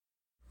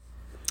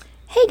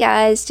Hey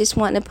guys, just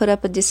wanting to put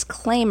up a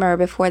disclaimer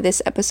before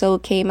this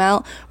episode came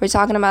out. We're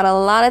talking about a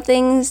lot of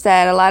things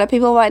that a lot of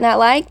people might not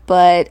like,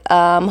 but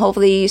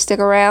hopefully you stick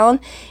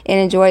around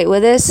and enjoy it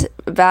with us.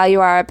 Value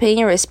our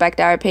opinion, respect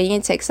our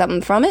opinion, take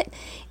something from it,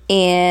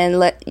 and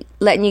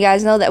letting you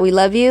guys know that we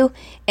love you.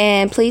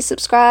 And please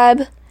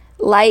subscribe,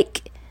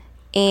 like,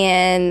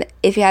 and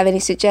if you have any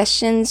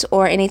suggestions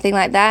or anything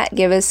like that,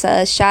 give us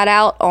a shout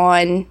out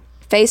on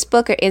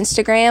Facebook or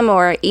Instagram,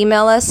 or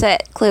email us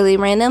at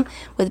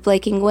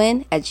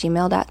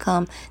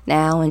clearlyrandom@gmail.com.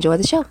 Now enjoy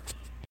the show.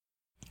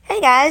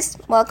 Hey guys,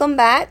 welcome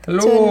back to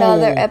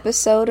another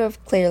episode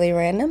of Clearly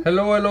Random.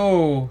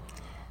 Hello.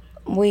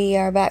 We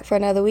are back for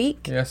another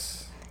week.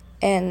 Yes.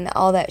 And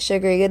all that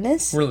sugary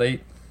goodness. We're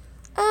late.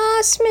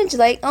 Smidge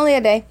late. Only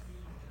a day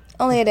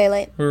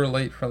late. We were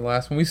late for the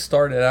last one. We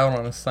started out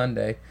on a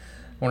Sunday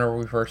whenever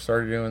we first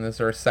started doing this,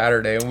 or a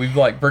Saturday, and we've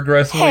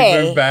progressively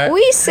moved back.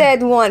 We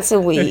said once a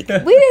week.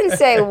 We didn't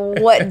say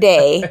what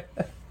day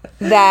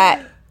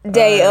that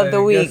day of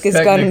the week is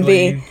going to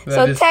be.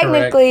 So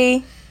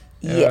technically,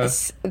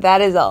 yes, that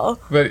is all.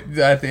 But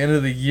at the end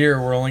of the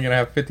year, we're only going to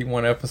have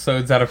 51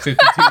 episodes out of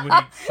 52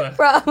 weeks. So.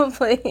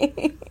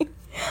 Probably.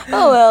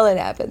 Oh, well, it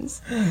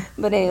happens.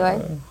 But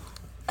anyway,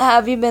 how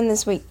have you been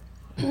this week?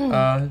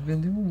 I've been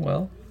doing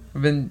well.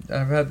 I've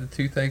had the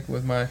toothache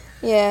with my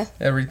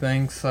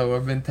everything, so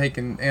I've been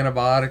taking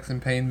antibiotics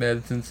and pain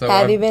meds, and so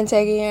have you been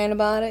taking your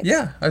antibiotics?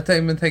 Yeah, I've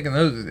been taking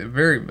those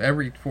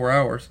every 4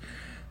 hours.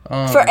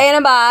 For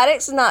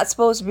antibiotics, it's not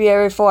supposed to be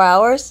every 4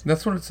 hours.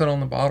 That's what it said on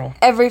the bottle.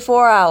 Every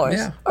 4 hours.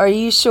 Yeah. Are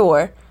you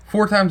sure?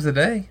 4 times a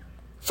day.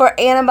 For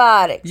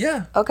antibiotics.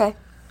 Yeah. Okay.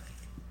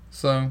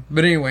 So,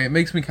 but anyway, it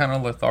makes me kind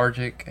of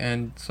lethargic,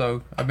 and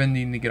so I've been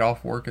needing to get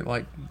off work at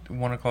 1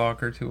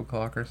 o'clock or 2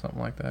 o'clock or something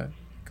like that.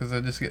 Because I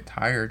just get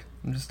tired.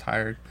 I'm just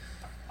tired.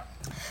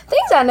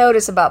 Things I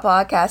notice about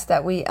podcasts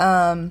that we've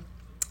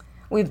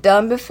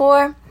done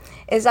before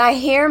is I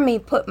hear me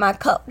put my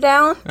cup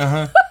down.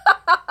 A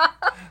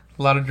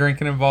lot of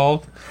drinking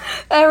involved.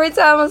 Every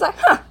time I was like,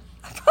 I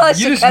probably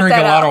should You just cut drink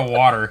that a out. lot of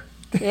water.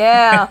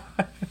 Yeah.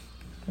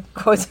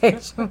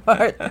 Quotation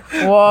mark.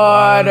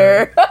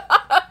 Water.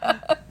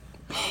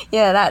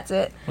 Yeah, that's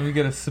it. Let me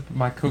get a sip of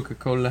my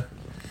Coca-Cola.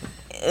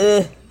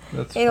 Anyway,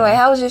 fine.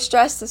 how was your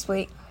stress this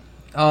week?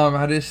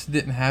 I just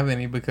didn't have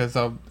any because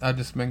I've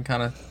just been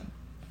kind of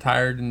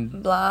tired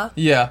and blah.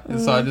 Yeah, and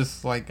so I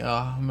just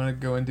I'm gonna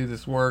go and do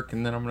this work,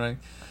 and then I'm gonna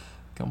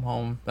come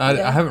home. I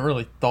haven't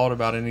really thought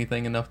about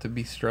anything enough to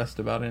be stressed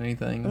about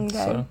anything. Okay.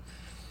 So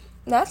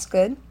That's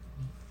good.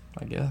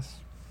 I guess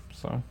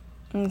so.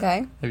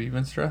 Okay. Have you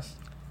been stressed?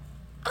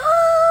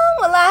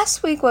 Well,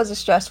 last week was a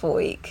stressful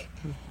week.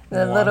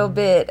 The little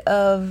bit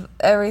of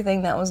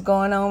everything that was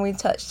going on, we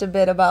touched a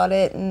bit about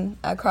it, and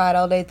I cried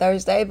all day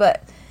Thursday,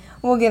 but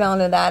we'll get on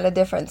to that a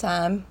different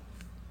time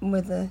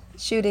with the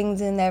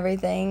shootings and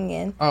everything.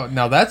 And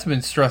now that's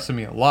been stressing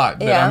me a lot.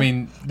 But yeah. I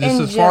mean, just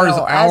in as far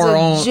general, as our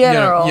own,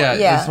 general,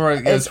 as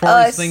far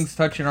as things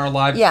touching our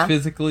lives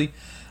physically,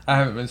 I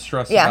haven't been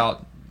stressed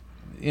about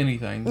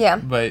anything. Yeah.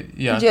 But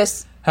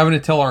just having to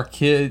tell our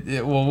kid.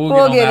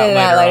 We'll get into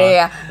that later. On.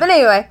 Yeah. But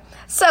anyway,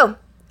 so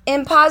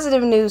in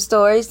positive news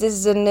stories, this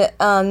is a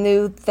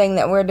new thing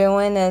that we're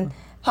doing, and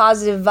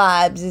positive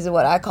vibes is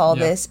what I call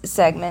this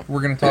segment. We're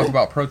going to talk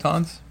about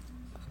protons.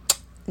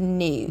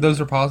 No.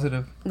 Those are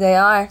positive. They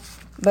are,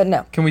 but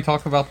no. Can we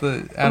talk about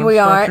the atom we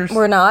structures?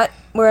 We're not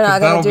going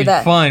to do that.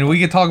 That'll be fun. We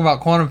could talk about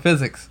quantum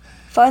physics.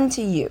 Fun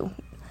to you.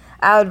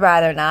 I would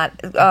rather not.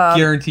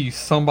 Guarantee you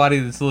somebody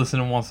that's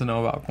listening wants to know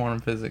about quantum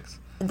physics.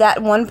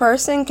 That one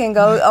person can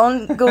go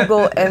on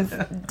Google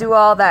and do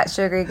all that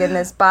sugary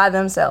goodness by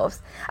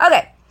themselves.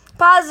 Okay,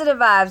 positive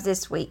vibes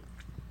this week.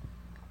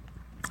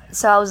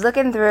 So I was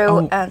looking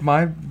through.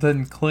 Mine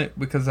doesn't click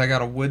because I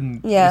got a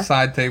wooden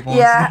side table.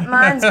 Yeah,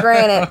 mine's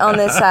granite on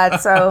this side.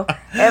 So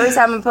every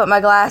time I put my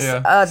glass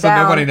down. So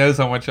nobody knows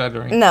how much I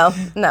drink. No.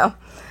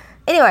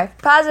 Anyway,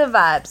 positive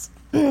vibes.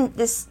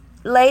 This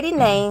lady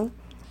named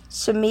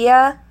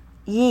Shamia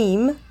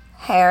Yeem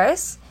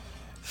Harris.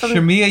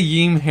 Shamia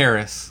Yeem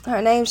Harris.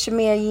 Her name's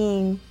Shamia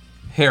Yeem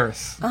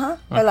Harris. Her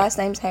last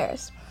name's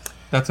Harris.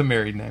 That's a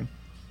married name.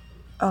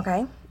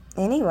 Okay.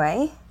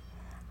 Anyway,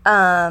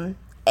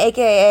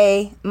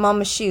 AKA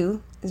Mama Shoe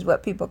is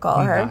what people call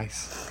her.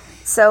 Nice.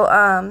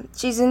 So,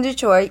 she's in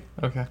Detroit.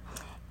 Okay.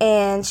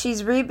 And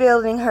she's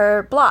rebuilding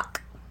her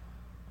block.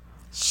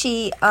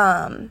 She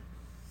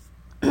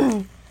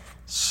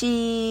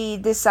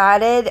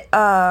decided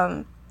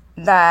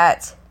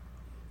that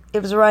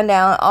it was run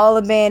down, all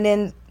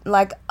abandoned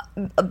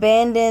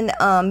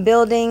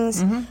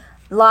buildings,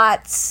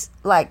 lots,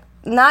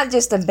 not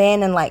just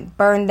abandoned,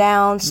 burned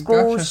down,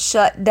 schools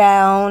shut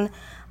down,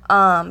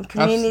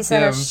 community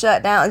centers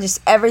shut down, just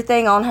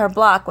everything on her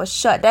block was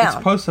shut down.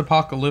 It's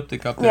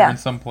post-apocalyptic up there in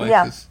some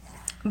places.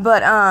 Yeah.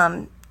 But,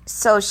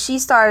 so she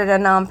started a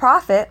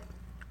nonprofit,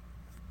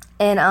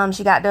 and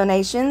she got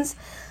donations.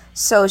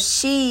 So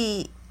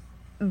she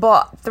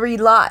bought 3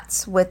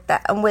 lots with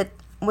that,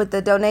 with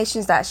the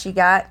donations that she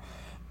got,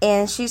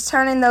 And she's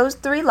turning those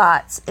 3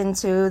 lots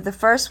into, the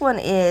first one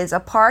is a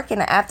park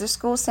and an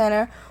after-school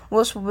center,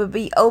 which will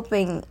be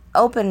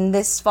open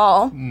this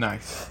fall.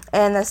 Nice.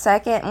 And the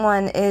second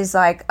one is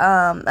like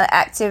an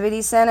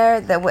activity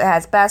center that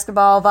has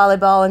basketball,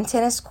 volleyball, and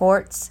tennis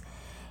courts.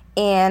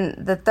 And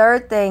the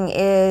third thing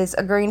is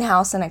a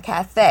greenhouse and a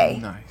cafe.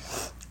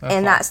 Nice.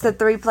 That's the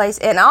 3 places,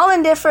 and all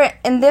in different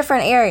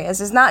areas.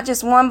 It's not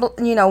just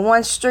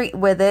one street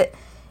with it.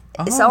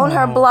 It's on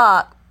her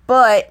block,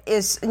 but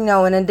it's in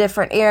a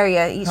different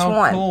area each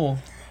one. Cool.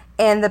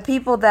 And the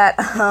people that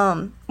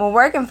were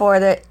working for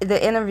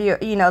the interview,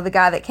 the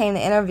guy that came to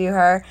interview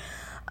her,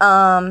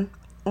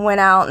 went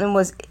out and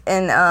was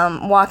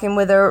walking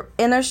with her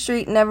in her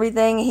street and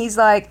everything. He's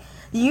like,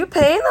 "You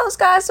paying those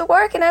guys to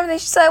work and everything?"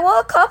 She's like, "Well,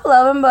 a couple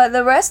of them, but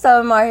the rest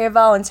of them are here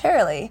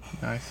voluntarily."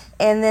 Nice.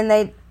 And then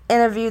they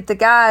interviewed the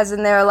guys,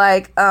 and they're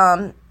like,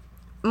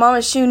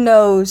 "Mama Shu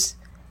knows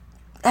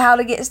how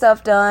to get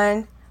stuff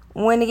done,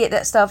 when to get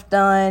that stuff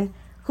done,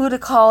 who to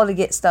call to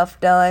get stuff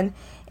done."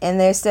 And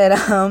they said,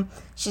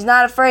 she's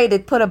not afraid to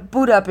put a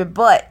boot up your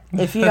butt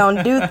if you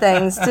don't do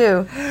things,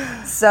 too.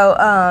 So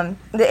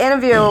the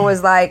interviewer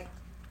was like,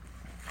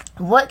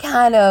 "What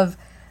kind of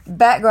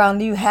background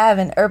do you have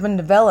in urban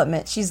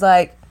development?" She's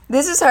like,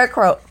 this is her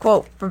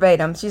quote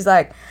verbatim. She's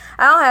like,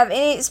 "I don't have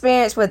any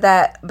experience with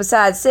that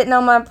besides sitting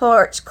on my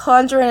porch,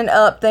 conjuring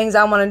up things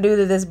I want to do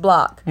to this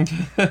block."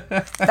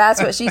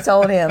 That's what she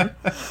told him.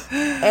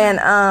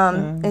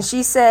 And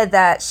she said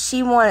that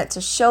she wanted to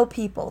show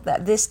people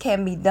that this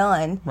can be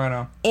done right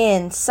on.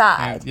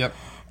 Inside. Yep.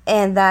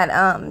 And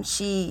that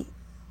she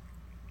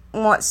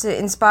wants to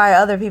inspire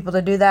other people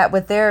to do that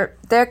with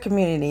their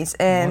communities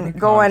and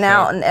going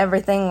out and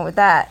everything with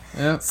that.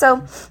 Yep.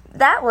 So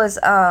that was,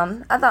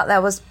 I thought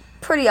that was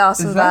pretty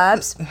awesome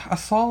vibes. I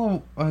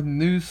saw a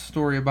news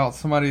story about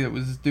somebody that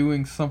was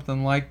doing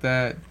something like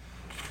that.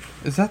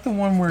 Is that the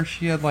one where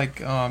she had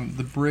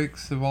the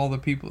bricks of all the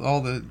people,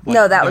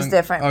 No, that was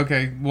different.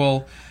 Okay,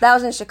 well, that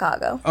was in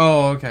Chicago.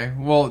 Oh, okay.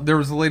 Well, there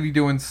was a lady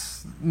doing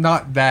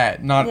not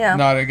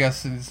I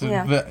guess as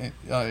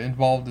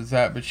involved as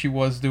that, but she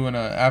was doing a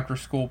after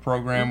school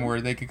program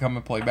where they could come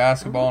and play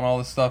basketball and all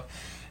this stuff.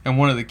 And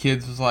one of the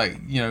kids was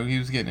like, he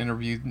was getting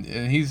interviewed,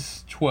 and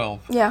he's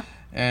 12. Yeah.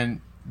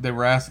 And they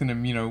were asking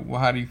him, well,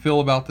 how do you feel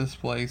about this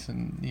place?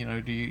 And,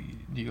 do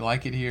you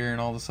like it here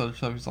and all this other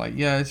stuff? He's like,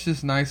 yeah, it's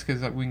just nice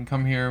because we can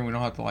come here and we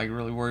don't have to,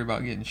 really worry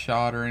about getting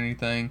shot or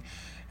anything.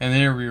 And the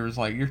interviewer was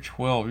like, you're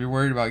 12. You're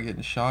worried about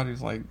getting shot?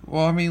 He's like,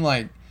 well, I mean,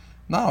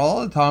 not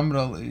all the time,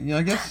 but,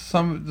 I guess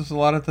just a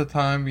lot of the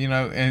time,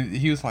 And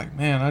he was like,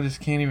 man, I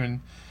just can't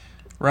even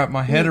wrap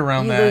my head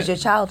around that. You lose your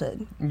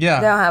childhood. Yeah.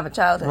 They don't have a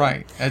childhood.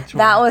 Right.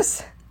 That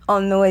was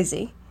on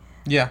Noisy.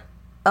 Yeah.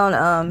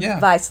 On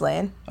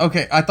Viceland.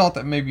 Okay, I thought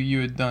that maybe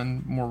you had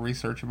done more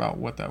research about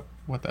what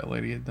that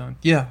lady had done.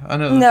 Yeah, I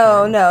know.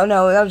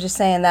 No. I was just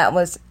saying that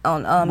was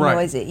on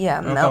Noisy. Yeah,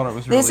 I thought it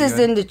was really this is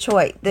good. in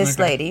Detroit. This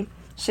lady,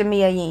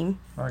 Shamia Yim.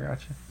 I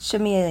got you.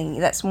 Shamia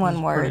Yim. That's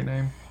one word. Pretty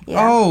name.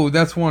 Yeah. Oh,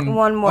 that's one.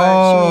 One word.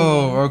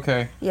 Oh,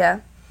 okay. Yeah.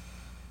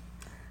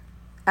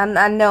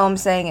 I know I'm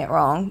saying it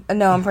wrong. I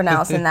know I'm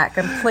pronouncing that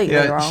completely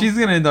wrong. She's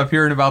gonna end up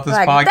hearing about this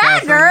podcast.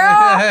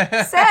 That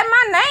girl said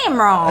my name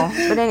wrong.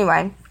 But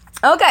anyway,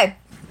 okay.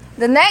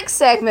 The next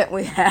segment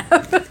we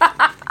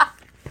have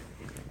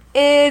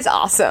is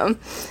awesome.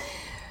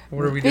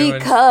 What are we doing?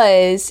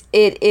 Because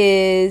it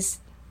is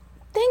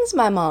things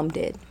my mom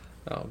did.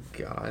 Oh,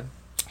 God.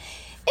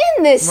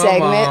 In this My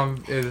segment,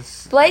 mom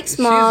is, Blake's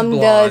mom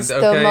blonde, does the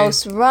okay?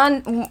 most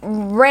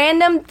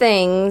random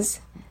things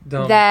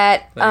Dumb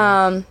that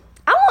things.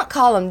 I won't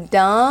call them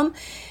dumb,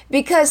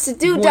 because to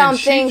do dumb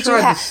things you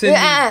have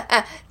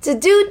to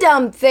do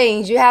dumb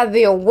things you have to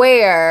be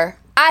aware.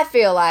 I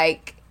feel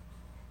like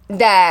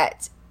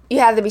that you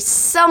have to be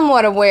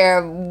somewhat aware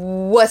of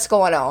what's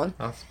going on.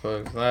 I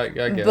suppose. I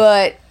guess.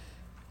 But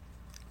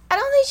I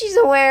don't think she's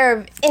aware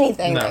of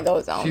anything that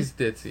goes on. She's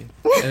ditzy.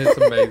 And it's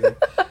amazing.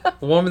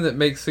 A woman that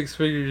makes 6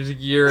 figures a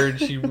year and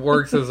she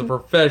works as a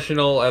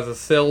professional, as a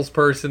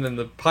salesperson in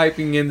the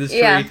piping industry.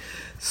 Yeah.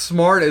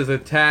 Smart as a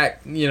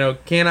tack,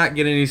 cannot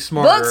get any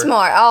smarter. Book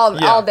smart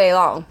all day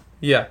long.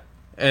 Yeah.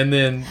 And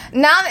then...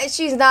 Not that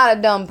she's not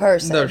a dumb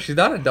person. No, she's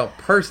not a dumb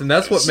person.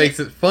 That's what makes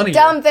it funny.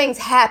 Dumb things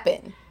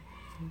happen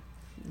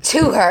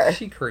to her.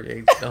 She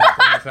creates dumb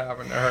things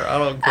happen to her. I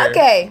don't care.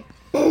 Okay.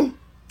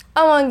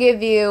 I want to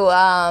give you,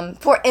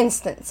 for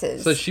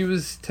instances. So she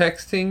was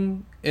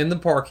texting in the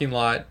parking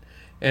lot,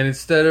 and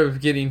instead of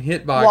getting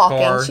hit by a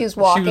car, she was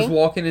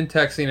walking and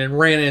texting and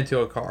ran into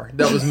a car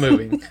that was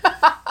moving.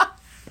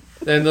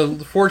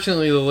 And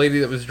fortunately, the lady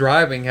that was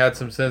driving had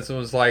some sense and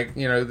was like,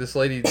 this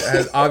lady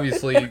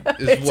obviously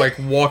is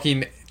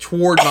walking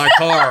toward my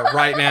car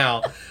right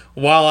now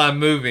while I'm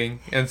moving,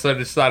 and so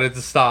decided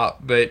to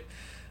stop. But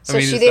so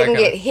she didn't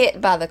get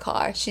hit by the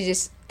car. She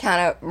just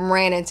kind of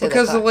ran into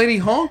because the car. The lady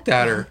honked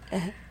at her.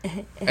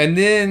 And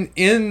then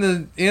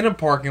in a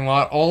parking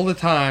lot all the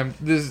time,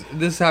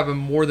 this happened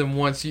more than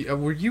once.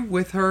 Were you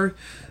with her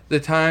the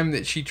time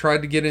that she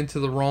tried to get into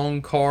the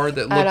wrong car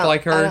that looked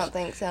like hers? I don't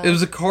think so. It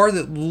was a car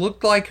that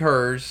looked like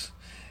hers,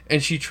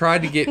 and she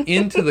tried to get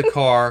into the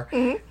car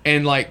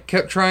and like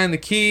kept trying the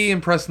key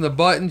and pressing the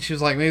button. She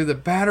was like, maybe the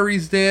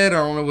battery's dead. I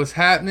don't know what's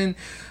happening.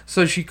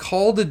 So she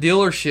called the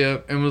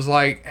dealership and was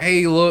like,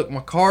 hey, look,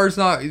 my car's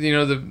not,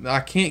 I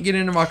can't get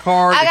into my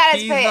car. I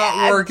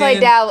gotta play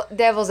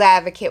devil's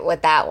advocate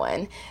with that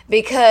one.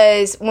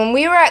 Because when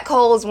we were at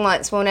Kohl's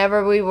once,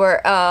 whenever we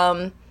were,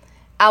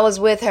 I was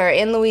with her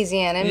in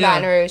Louisiana, in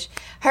Baton Rouge,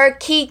 her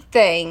key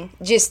thing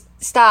just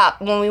stopped.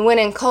 When we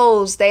went in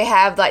Kohl's, they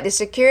have like the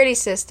security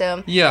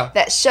system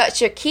that shuts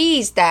your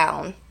keys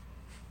down.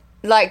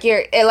 Like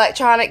your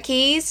electronic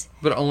keys.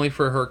 But only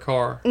for her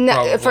car.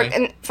 No,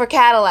 for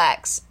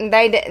Cadillacs.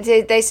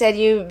 They said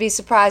you'd be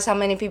surprised how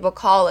many people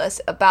call us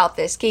about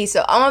this key.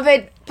 So I'm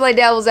going to play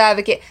devil's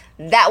advocate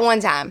that one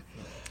time.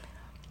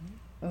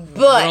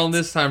 But on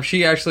this time,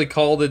 she actually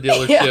called the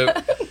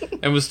dealership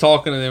and was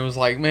talking to them. Was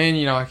like, man,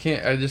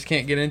 I just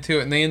can't get into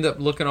it. And they end up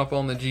looking up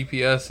on the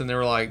GPS, and they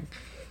were like,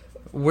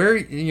 where,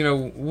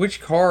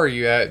 which car are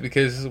you at?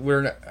 Because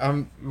we're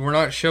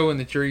not showing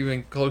that you're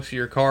even close to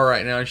your car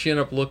right now. And she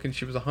ended up looking.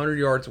 She was 100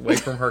 yards away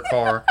from her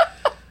car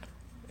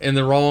in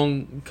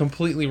the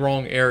completely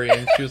wrong area.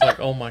 And she was like,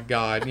 oh my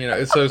God.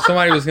 So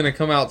somebody was going to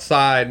come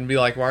outside and be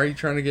like, why are you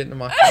trying to get into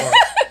my car?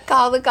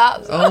 Call the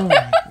cops. Oh,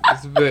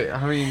 it's a bit,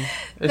 I mean...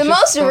 The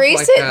most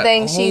recent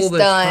thing she's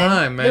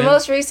done. The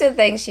most recent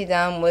thing she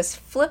done was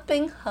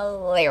flipping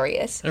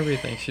hilarious.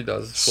 Everything she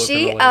does is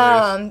flipping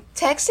hilarious.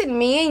 She texted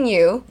me and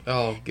you.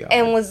 Oh God.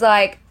 And was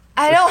like,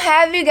 I don't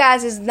have you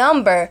guys'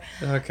 number.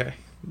 Okay.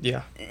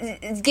 Yeah.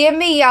 Give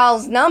me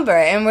y'all's number,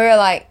 and we were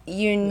like,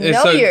 you're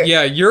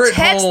you're at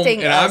home texting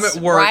and I'm us,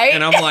 at work, right?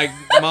 and I'm like,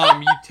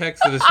 Mom, you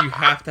texted us. You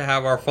have to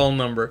have our phone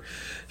number.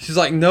 She's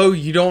like, no,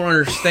 you don't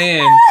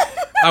understand.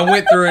 I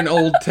went through an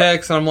old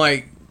text, and I'm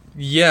like,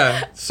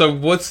 yeah. So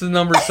what's the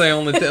number say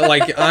on the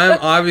like? I'm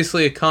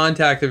obviously a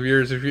contact of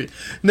yours.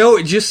 No,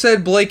 it just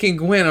said Blake and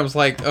Gwen. I was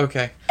like,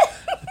 okay,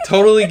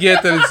 totally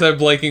get that it said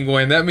Blake and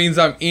Gwen. That means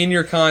I'm in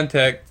your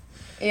contact.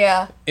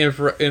 Yeah.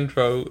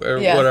 Info or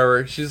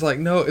whatever. She's like,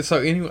 no. So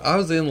anyway, I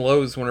was in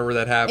Lowe's whenever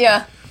that happened.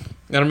 Yeah.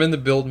 And I'm in the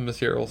building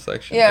materials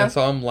section. Yeah. And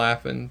so I'm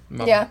laughing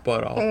my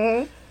butt off.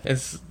 Mm-hmm. And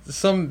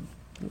some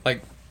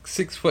like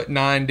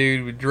 6'9"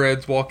 dude with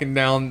dreads walking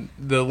down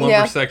the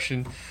lumber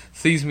section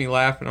sees me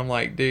laughing. I'm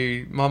like,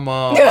 dude, my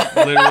mom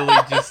literally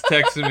just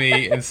texted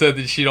me and said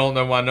that she don't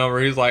know my number.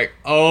 He's like,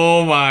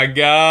 oh my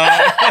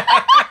God.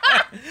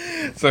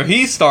 So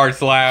he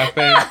starts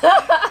laughing.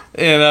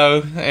 And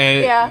I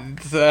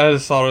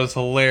just thought it was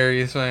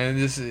hilarious, man.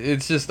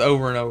 It's just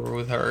over and over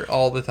with her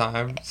all the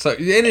time. So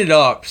it ended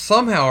up,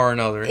 somehow or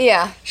another,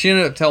 she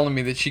ended up telling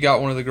me that she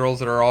got one of the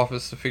girls at her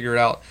office to figure it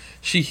out.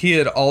 She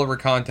hid all of her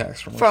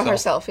contacts from herself. From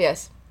herself,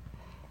 yes.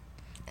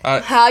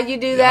 How you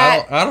do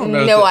that? I don't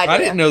know. No idea. I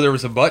didn't know there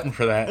was a button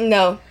for that.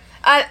 No.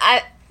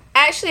 I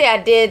actually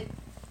did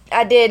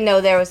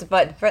know there was a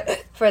button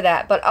for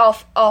that, but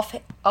off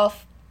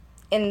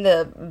in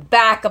the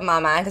back of my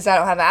mind, because I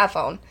don't have an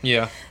iPhone.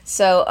 Yeah.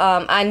 So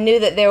I knew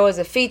that there was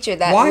a feature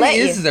that Why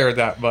is there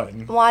that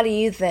button? Why do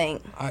you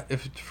think?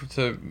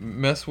 To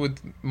mess with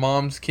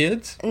mom's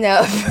kids?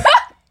 No.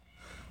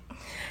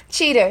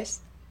 Cheaters.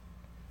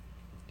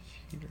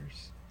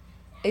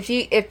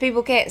 If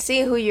people can't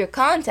see who you're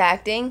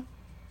contacting.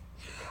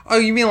 Oh,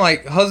 you mean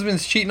like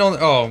husbands cheating on?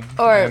 Or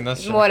man,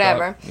 that's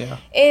whatever. Yeah.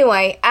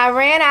 Anyway, I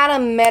ran out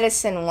of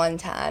medicine one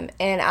time,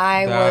 and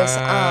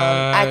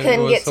I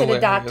couldn't get to the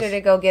doctor to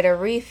go get a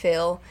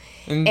refill.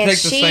 And take the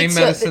same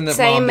medicine that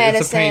mom did.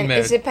 It's a pain med.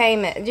 It's a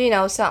pain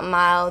med. Something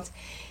mild.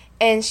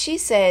 And she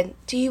said,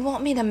 "Do you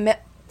want me to?"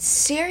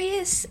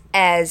 Serious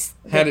as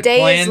the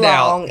day is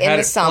long in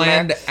the summer.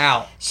 Planned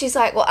out. She's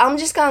like, well, I'm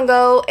just gonna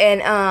go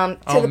and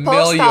to the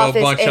post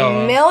office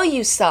and mail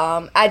you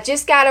some. I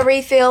just got a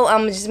refill.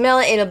 I'm gonna just mail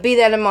it. It'll be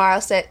there tomorrow. I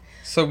said,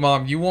 so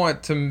Mom, you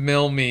want to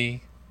mail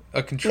me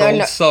a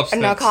controlled substance,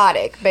 a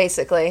narcotic,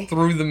 basically,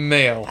 through the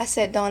mail? I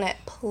said, Dawnette,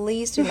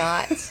 please do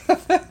not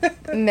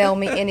mail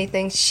me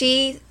anything.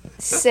 She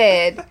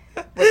said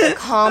with the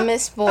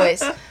calmest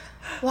voice,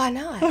 why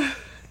not?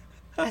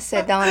 I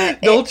said, Donna,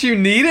 don't you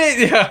need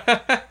it? Yeah.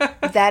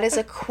 That is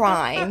a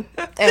crime,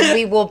 and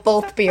we will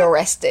both be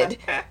arrested.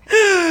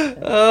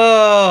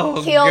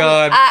 Oh,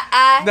 God.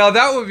 Now,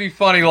 that would be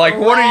funny. Like,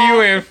 what are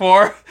you in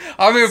for?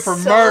 I'm in for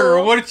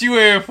murder. What are you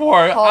in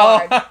for?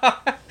 Hard.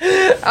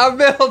 I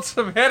mailed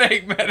some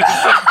headache medicine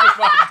to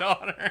my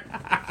daughter.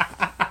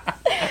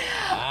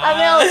 I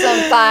mailed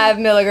some 5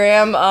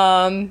 milligram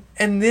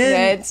and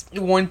then meds.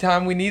 One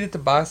time we needed to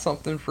buy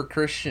something for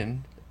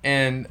Christian.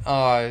 And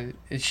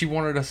she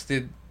wanted us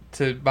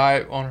to buy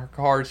it on her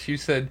card. She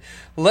said,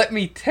 let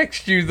me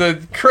text you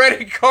the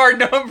credit card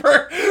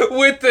number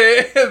with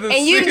the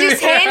and you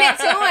just hand it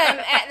to him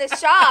at the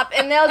shop,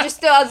 and they'll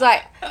just I was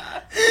like,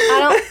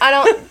 I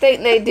don't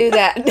think they do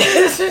that.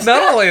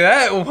 Not only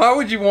that, why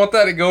would you want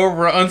that to go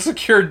over an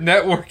unsecured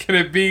network and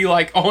it be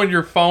like on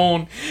your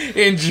phone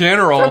in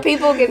general? So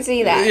people can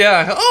see that.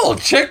 Yeah. Oh,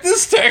 check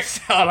this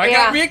text out. I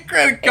got me a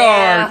credit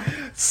card.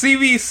 Yeah.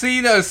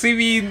 CVC, no,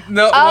 CV,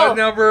 no, what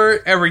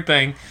number,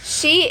 everything.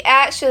 She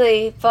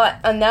actually,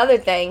 another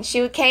thing,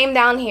 she came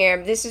down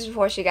here. This is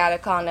before she got a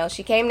condo.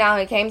 She came down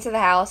here, came to the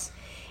house,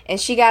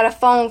 and she got a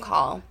phone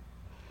call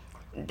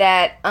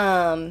that,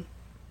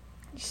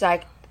 she's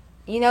like,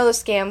 you know the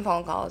scam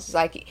phone calls. It's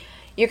like,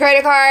 your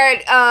credit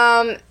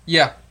card,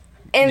 yeah.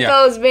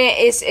 Info's been,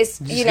 it's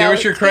you know, give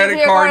us your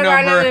credit card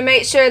number to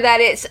make sure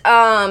that it's,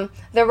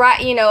 the right,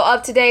 you know,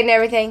 up to date and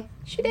everything.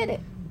 She did it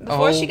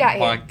before she got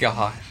here. Oh my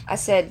God. I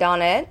said,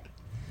 Dawnette,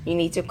 you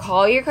need to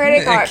call your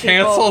credit card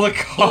cancel the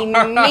card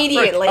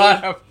immediately. I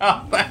forgot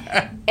about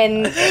that.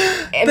 And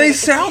they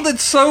sounded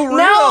so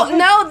real.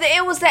 No,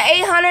 it was the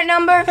 800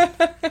 number.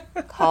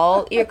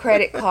 Call your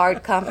credit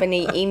card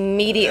company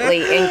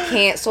immediately and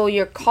cancel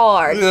your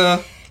card.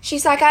 Yeah.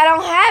 She's like, I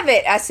don't have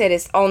it. I said,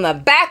 it's on the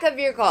back of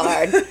your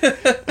card.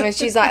 And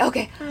she's like,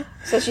 okay.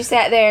 So she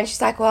sat there and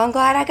she's like, well, I'm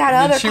glad I got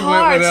other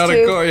cards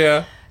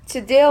to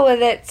deal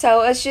with it.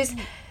 So it's just,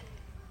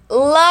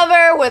 love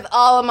her with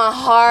all of my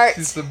heart.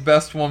 She's the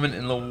best woman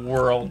in the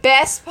world.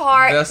 Best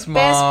part, best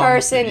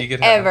person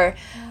ever.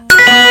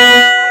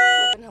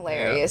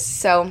 Hilarious.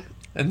 So.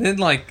 And then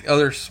like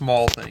other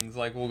small things,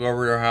 like we'll go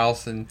over to her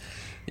house and,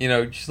 you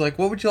know, she's like,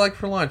 what would you like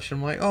for lunch?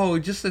 I'm like, oh,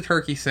 just a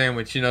turkey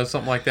sandwich, you know,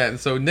 something like that. And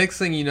so next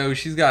thing you know,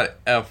 she's got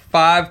a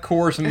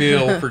 5-course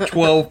meal for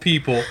 12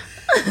 people,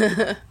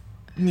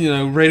 you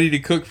know, ready to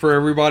cook for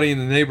everybody in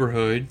the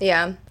neighborhood.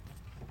 Yeah.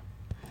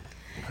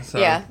 So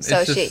yeah.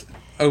 So it's she.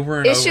 Over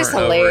and it's over just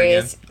and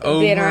hilarious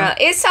over being around.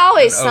 It's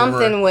always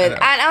something with.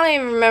 I don't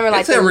even remember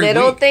like the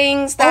little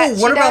things that.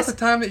 Oh, what about the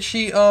time that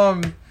she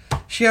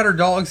had her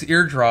dog's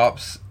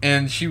eardrops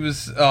and she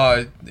was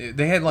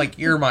they had like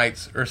ear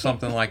mites or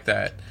something like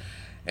that,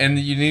 and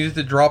you needed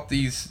to drop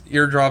these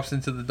eardrops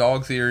into the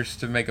dog's ears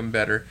to make them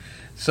better.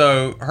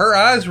 So her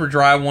eyes were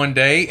dry one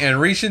day and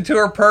reached into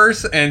her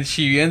purse and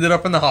she ended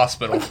up in the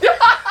hospital.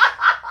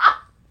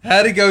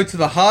 Had to go to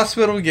the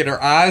hospital to get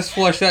her eyes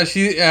flushed out.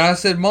 And I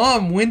said,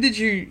 Mom, when did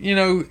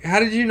how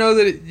did you know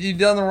that you'd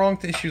done the wrong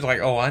thing? She was like,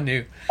 oh, I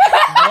knew.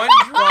 One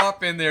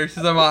drop in there. She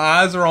said, my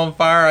eyes are on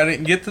fire. I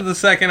didn't get to the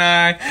second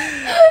eye.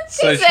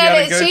 She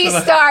said she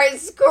started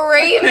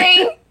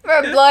screaming for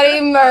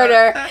bloody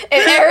murder. And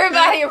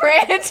everybody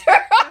ran to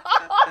her.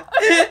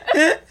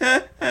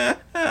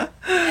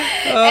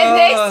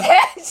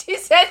 And she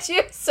said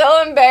she was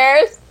so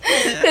embarrassed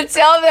to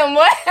tell them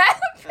what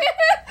happened.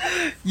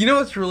 You know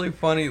what's really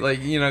funny?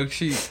 Like, you know,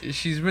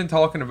 she's been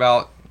talking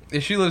about,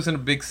 if she lives in a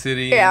big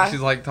city, yeah. And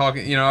she's like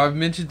talking, you know, I've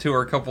mentioned to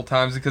her a couple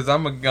times because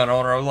I'm a gun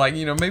owner. I was like,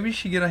 you know, maybe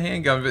she get a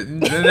handgun, but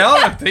now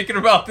I'm thinking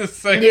about this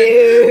thing.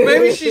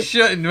 Maybe she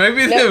shouldn't.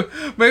 Maybe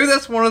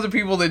that's one of the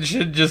people that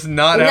should just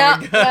not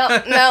have a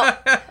gun. No.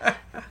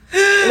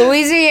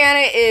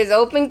 Louisiana is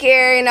open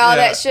carry and all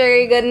that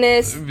sugary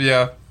goodness.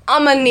 Yeah.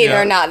 I'm gonna need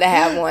her not to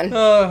have one.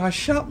 I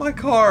shot my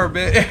car,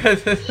 man.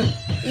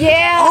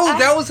 Yeah. Oh,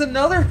 that was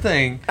another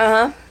thing.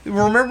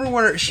 Remember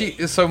when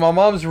so my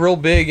mom's real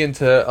big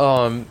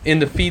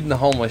into feeding the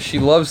homeless. She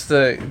loves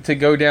to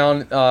go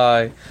down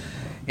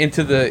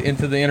into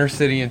the inner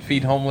city and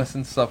feed homeless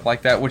and stuff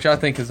like that, which I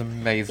think is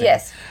amazing.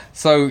 Yes.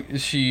 So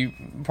she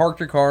parked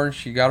her car and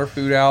she got her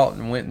food out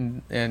and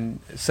went and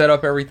set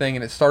up everything,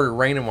 and it started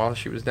raining while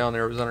she was down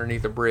there. It was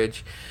underneath a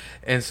bridge.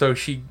 And so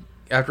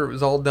after it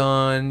was all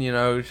done, you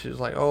know, she was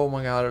like, oh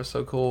my God, it was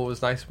so cool. It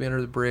was nice to be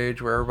under the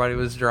bridge where everybody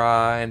was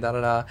dry and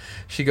da-da-da.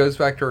 She goes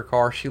back to her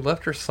car. She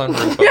left her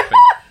sunroof open.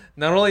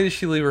 Not only did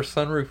she leave her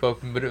sunroof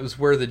open, but it was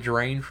where the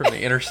drain from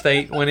the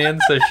interstate went in.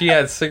 So she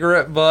had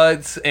cigarette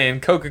butts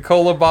and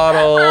Coca-Cola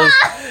bottles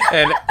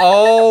and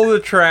all the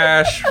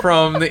trash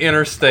from the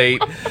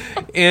interstate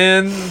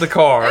in the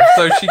car.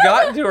 So she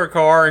got into her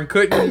car and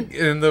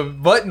the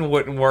button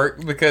wouldn't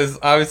work because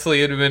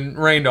obviously it had been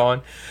rained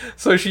on.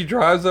 So she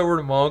drives over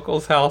to my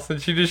uncle's house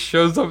and she just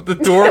shows up at the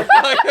door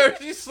like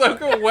she's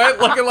soaking wet,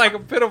 looking like a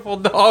pitiful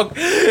dog.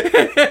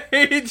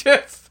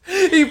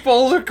 He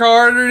pulls her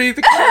car underneath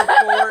the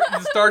carport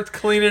and starts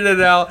cleaning it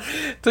out.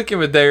 Took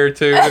him a day or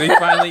two, but he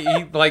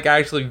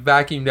actually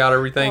vacuumed out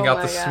everything,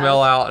 got the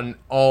smell out and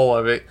all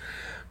of it.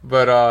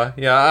 But I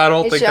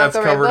don't think that's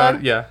covered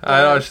under.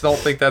 I just don't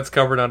think that's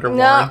covered under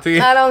warranty.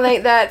 No, I don't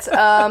think that's.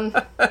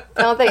 I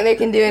don't think they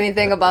can do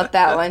anything about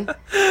that one.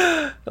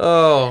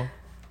 Oh.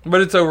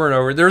 But it's over and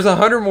over. There's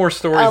 100 more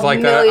stories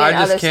like that.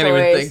 I just can't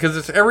even think, because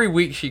it's every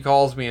week she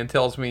calls me and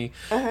tells me,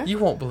 "You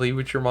won't believe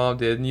what your mom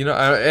did." And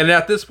and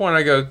at this point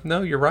I go,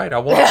 "No, you're right. I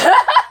won't."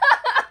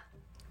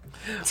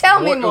 Tell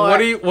me more. What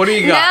do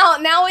you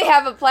got? Now we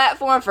have a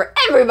platform for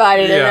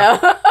everybody to know.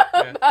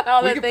 About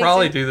all we could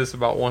probably do this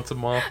about once a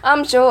month.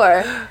 I'm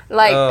sure.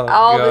 Like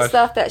all the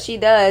stuff that she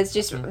does,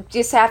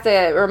 just have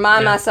to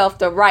remind myself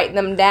to write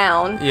them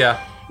down. Yeah.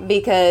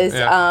 Because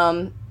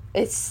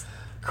it's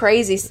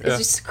crazy. It's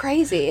just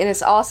crazy, and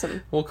it's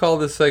awesome. We'll call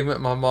this segment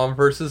 "My Mom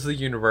versus the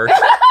Universe,"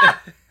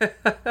 and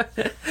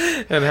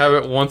have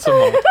it once a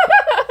month.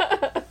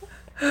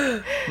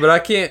 But I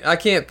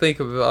can't think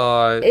of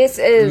It's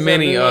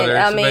many others.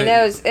 I mean,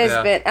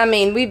 been. I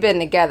mean, we've been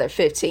together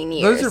 15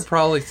 years. Those are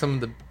probably some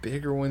of the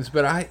bigger ones.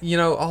 But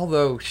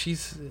although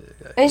she's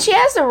and she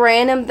has the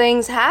random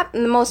things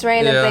happen. The most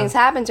random things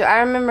happen to her. I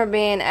remember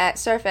being at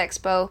Surf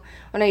Expo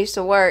when I used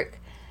to work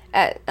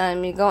at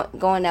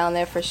going down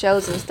there for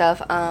shows and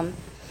stuff.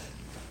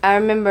 I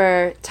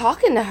remember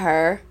talking to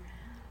her.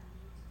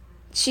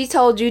 She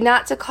told you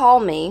not to call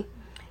me.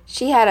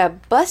 She had a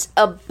burst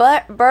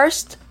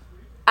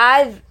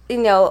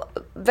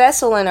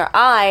vessel in her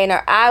eye, and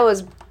her eye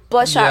was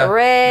bloodshot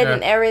red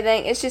and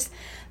everything. It's just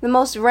the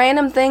most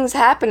random things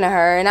happen to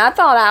her, and I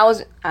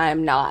thought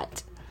I'm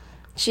not.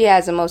 She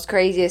has the most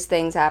craziest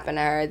things happen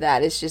to her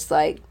that it's just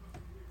like...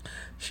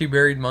 She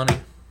buried money.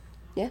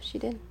 Yeah, she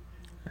did.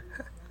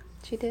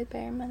 She did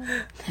bury money.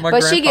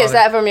 But she gets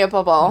that from your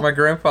papa. My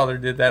grandfather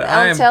did that.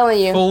 I'm telling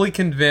you. Fully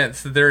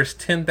convinced that there's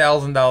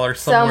 $10,000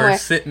 somewhere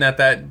sitting at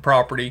that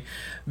property,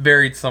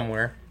 buried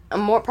somewhere.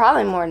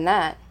 Probably more than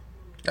that.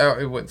 Oh,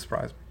 it wouldn't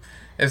surprise me.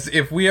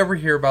 If we ever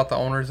hear about the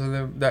owners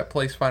of that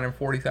place finding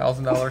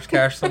 $40,000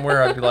 cash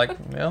somewhere, I'd be like,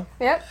 well,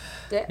 yep.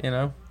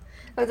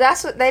 But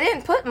that's what they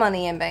didn't put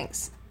money in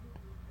banks.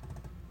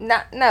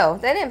 No,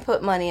 they didn't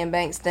put money in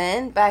banks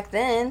back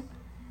then.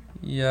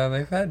 Yeah,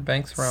 they've had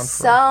banks around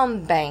for...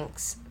 Some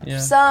banks. Yeah.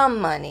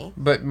 Some money.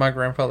 But my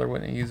grandfather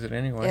wouldn't use it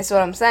anyway. That's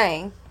what I'm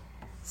saying.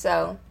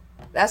 So,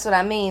 that's what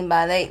I mean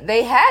by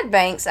they had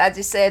banks. I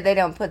just said they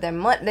don't put their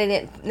money... They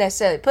didn't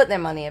necessarily put their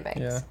money in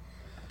banks. Yeah.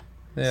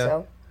 Yeah.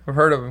 So. I've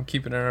heard of him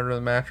keeping it under the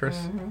mattress.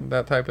 Mm-hmm.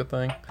 That type of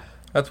thing.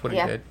 That's what he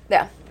did.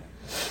 Yeah.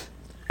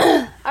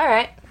 All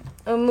right.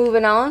 We're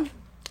moving on.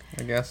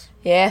 I guess.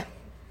 Yeah.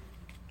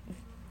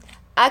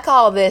 I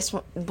call this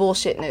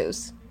bullshit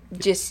news.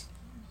 Just...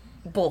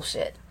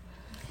 bullshit.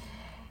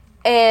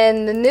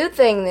 And the new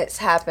thing that's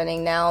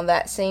happening now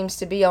that seems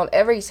to be on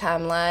every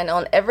timeline,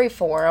 on every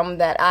forum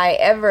that I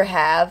ever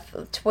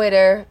have,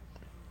 Twitter,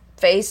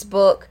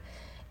 Facebook,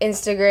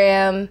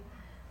 Instagram,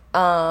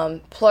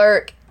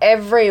 Plurk,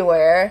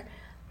 everywhere,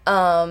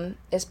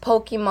 is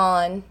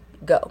Pokemon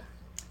Go.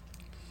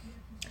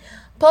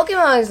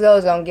 Pokemon Go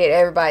is going to get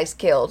everybody's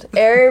killed.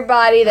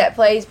 Everybody that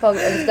plays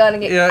Pokemon is going to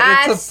get...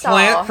 Yeah, it's a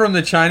plant from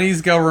the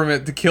Chinese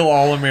government to kill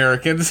all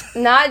Americans.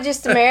 Not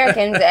just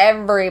Americans,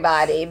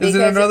 everybody. Is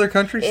it in other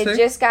countries too? It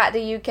just got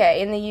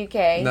in the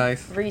UK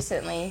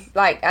recently.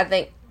 Like, I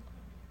think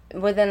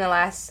within the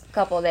last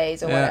couple of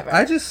days or whatever.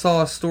 I just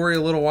saw a story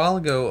a little while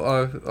ago.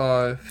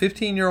 A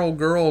 15-year-old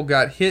girl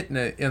got hit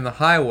in the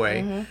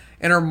highway. Mm-hmm.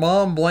 And her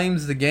mom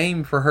blames the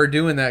game for her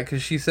doing that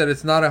because she said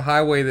it's not a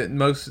highway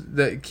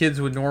that kids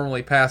would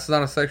normally pass. It's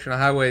not a section of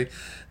highway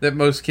that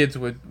most kids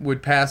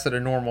would pass at a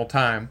normal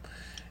time.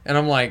 And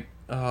I'm like,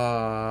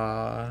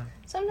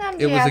 sometimes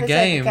you have to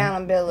take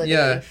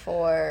accountability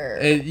for...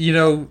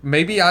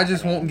 maybe I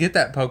just won't get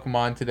that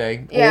Pokemon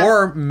today. Yeah.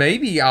 Or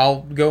maybe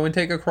I'll go and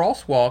take a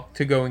crosswalk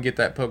to go and get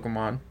that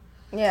Pokemon.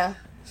 Yeah.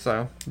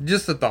 So,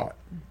 just a thought.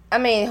 I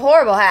mean,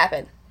 horrible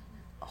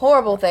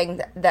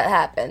thing that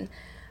happened.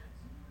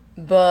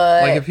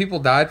 But like, if people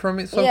died from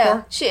it so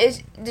far?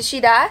 Did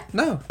she die?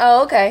 No.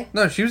 Oh, okay.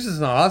 No, she was just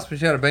in the hospital.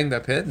 She had a banged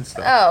up head and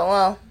stuff. Oh,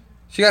 well.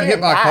 She got hit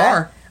by a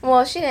car.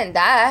 Well, she didn't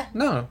die.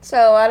 No.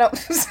 So I don't...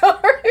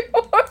 Sorry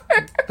for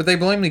her. But they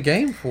blame the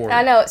game for it.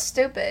 I know, it's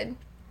stupid.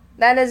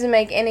 That doesn't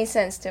make any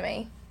sense to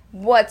me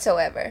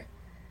whatsoever.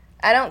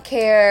 I don't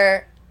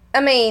care. I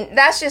mean,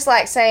 that's just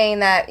like saying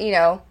that,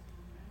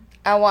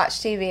 I watch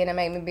TV and it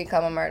made me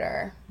become a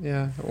murderer.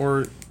 Yeah,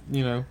 or,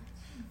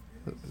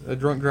 a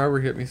drunk driver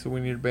hit me, so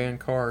we need to ban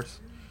cars.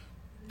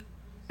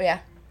 Yeah.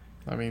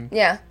 I mean...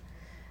 Yeah.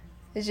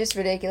 It's just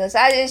ridiculous.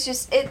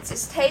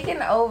 It's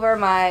taken over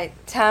my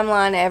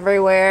timeline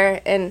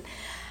everywhere, and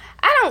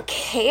I don't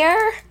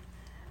care.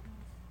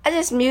 I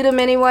just mute them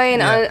anyway,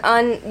 and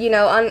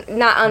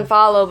not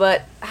unfollow,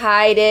 but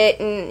hide it,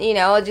 and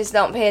I just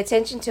don't pay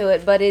attention to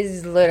it. But it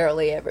is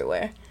literally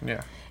everywhere.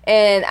 Yeah.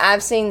 And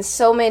I've seen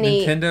so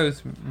many.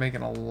 Nintendo's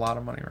making a lot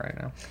of money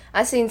right now.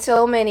 I've seen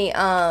so many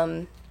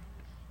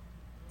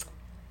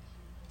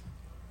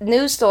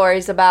news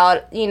stories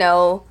about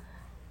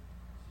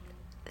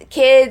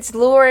kids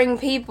luring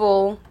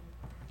people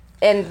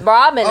and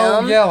robbing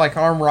them. Oh, yeah, like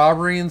armed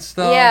robbery and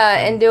stuff. Yeah,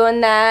 and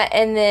doing that.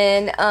 And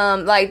then,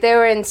 like, they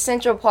were in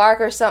Central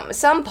Park or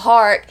some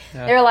park.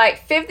 Yeah. There were, like,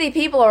 50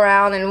 people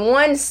around in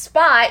one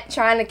spot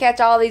trying to catch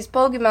all these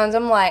Pokemons.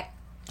 I'm like,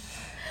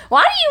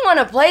 why do you want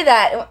to play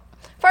that?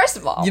 First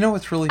of all,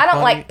 what's really I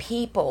don't funny? like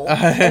people.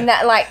 And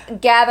that,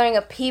 like, gathering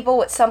of people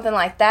with something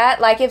like that.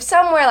 Like, if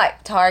somewhere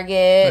like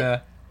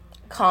Target,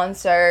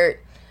 concert...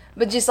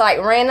 But just like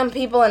random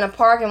people in a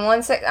park in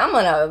one second, I'm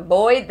going to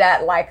avoid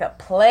that like a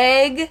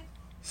plague.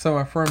 So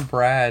my friend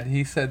Brad,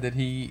 he said that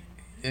he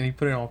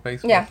put it on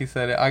Facebook. Yeah. He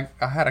said, I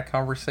had a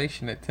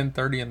conversation at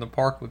 10:30 in the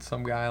park with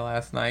some guy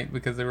last night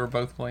because they were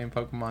both playing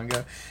Pokemon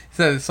Go. He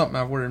said it's something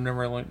I would have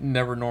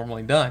never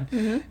normally done.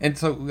 Mm-hmm. And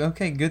so,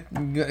 okay,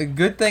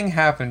 good thing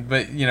happened.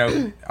 But,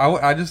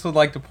 I just would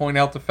like to point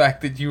out the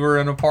fact that you were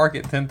in a park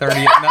at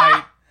 10:30 at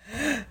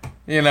night.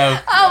 You know.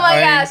 Oh my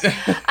gosh!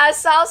 I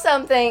saw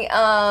something.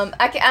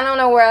 I don't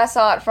know where I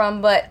saw it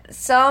from, but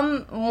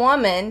some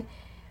woman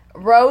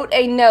wrote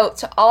a note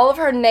to all of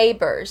her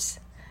neighbors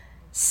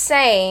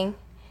saying,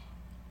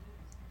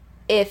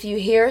 if you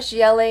hear us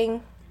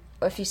yelling,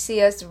 or if you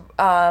see us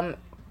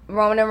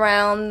roaming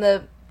around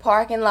the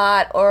parking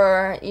lot,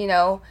 or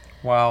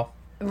Wow.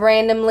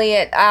 randomly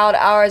at odd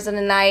hours of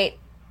the night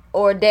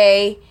or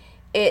day,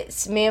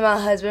 it's me and my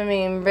husband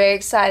being very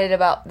excited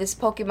about this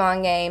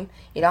Pokemon game.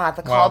 You don't have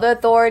to call the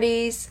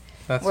authorities.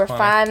 We're funny.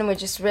 fine. We're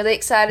just really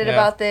excited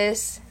about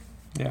this.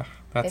 Yeah,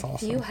 that's if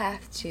awesome. you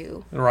have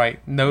to write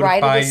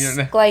a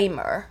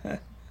disclaimer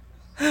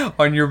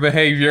on your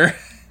behavior.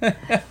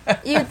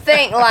 You'd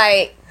think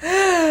like,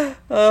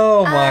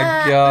 oh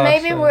my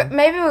gosh. maybe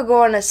we're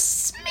going a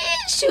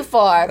smidge too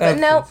far, but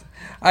nope.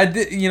 I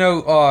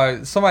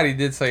did, somebody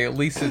did say at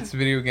least it's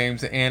video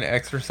games and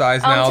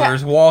exercise now.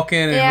 There's walking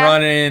and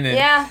running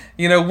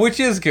and, which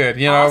is good.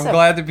 Awesome. I'm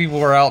glad that people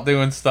are out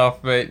doing stuff,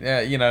 but,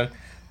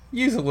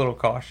 use a little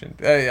caution,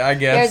 I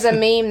guess. There's a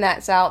meme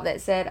that's out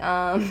that said,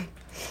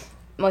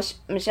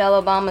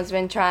 Michelle Obama's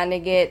been trying to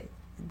get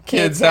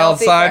kids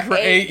outside for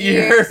 8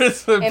 years.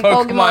 And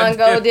Pokemon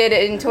Go did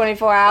it in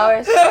 24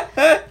 hours.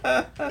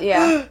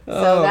 Yeah.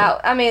 So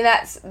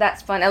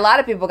that's fun. A lot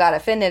of people got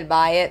offended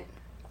by it.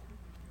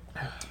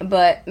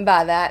 But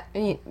by that,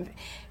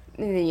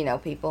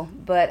 people.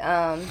 But,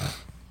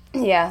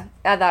 yeah,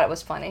 I thought it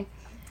was funny.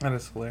 That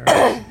is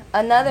hilarious.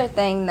 Another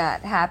thing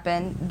that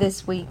happened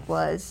this week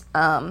was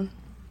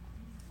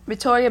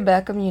Victoria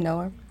Beckham, you know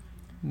her.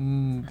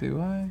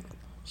 Do I?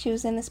 She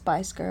was in the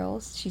Spice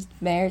Girls. She's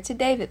married to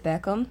David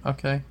Beckham.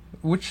 Okay.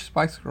 Which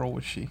Spice Girl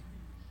was she?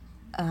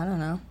 I don't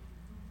know.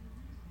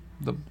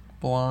 The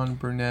blonde,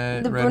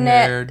 brunette,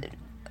 red-haired.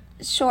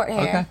 Short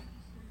hair. Okay.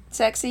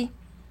 Sexy.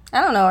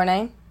 I don't know her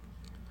name.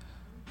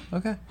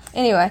 Okay.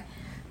 Anyway,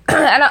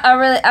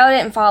 I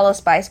didn't follow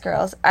Spice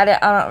Girls. I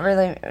don't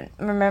really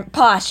remember.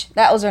 Posh.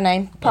 That was her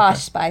name.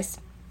 Posh Spice.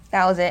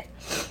 That was it.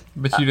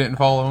 But you didn't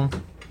follow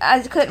them? I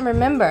couldn't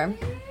remember.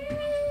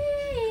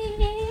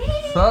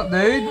 What's up,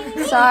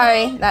 dude?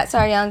 Sorry. That's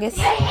our youngest.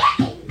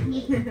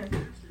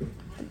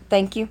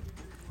 Thank you.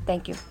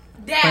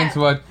 Thanks,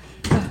 bud.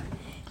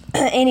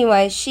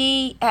 Anyway,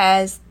 she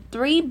has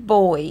 3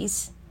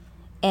 boys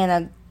and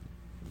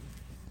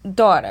a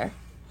daughter.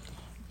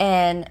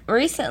 And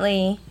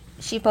recently,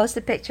 she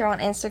posted a picture on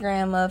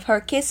Instagram of her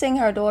kissing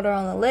her daughter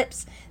on the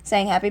lips,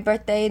 saying happy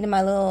birthday to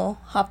my little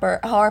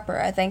Harper,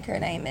 I think her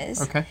name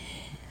is. Okay.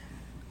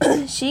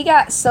 She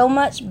got so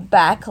much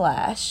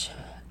backlash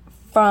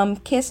from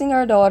kissing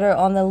her daughter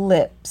on the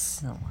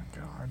lips. Oh, my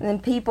God.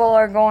 And people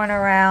are going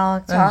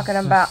around talking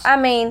about...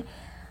 when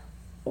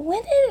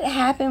did it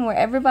happen where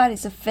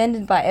everybody's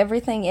offended by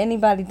everything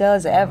anybody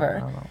does ever? I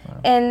don't know.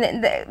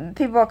 And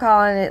people are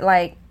calling it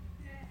like...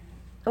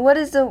 What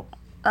is the...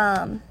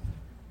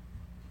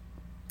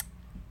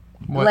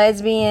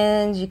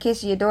 lesbians, you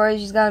kiss your daughter,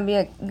 she's gonna be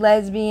a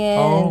lesbian.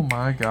 Oh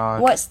my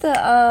God. What's the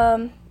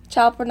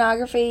child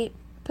pornography,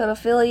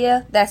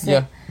 pedophilia? That's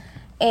it.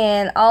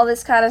 And all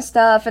this kind of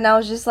stuff, and I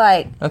was just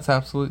like, that's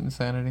absolute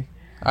insanity.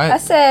 I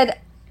said,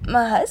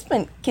 my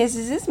husband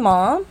kisses his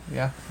mom.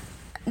 Yeah.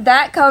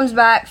 That comes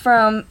back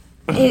from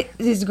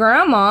his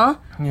grandma.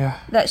 Yeah.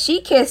 That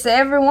she kissed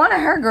every one of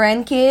her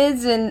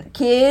grandkids and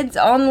kids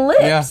on the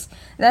lips. Yeah.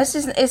 That's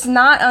just, it's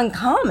not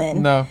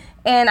uncommon. No.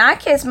 And I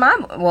kissed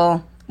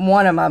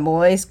one of my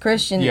boys,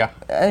 Christian. Yeah.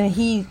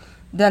 He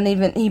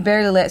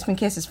barely lets me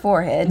kiss his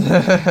forehead.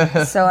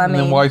 So, and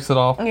then wipes it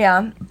off.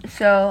 Yeah.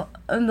 So,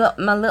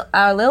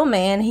 our little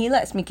man, he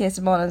lets me kiss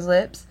him on his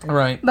lips.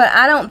 Right. But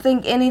I don't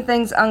think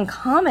anything's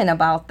uncommon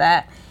about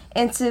that.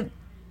 And to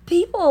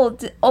people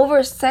to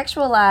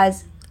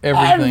over-sexualize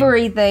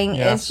everything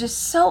is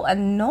just so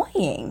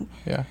annoying.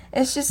 Yeah.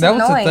 It's just that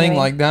annoying. That was the thing,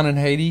 like down in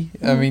Haiti.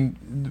 Mm-hmm. I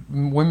mean,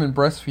 women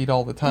breastfeed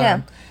all the time.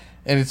 Yeah.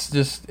 And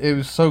it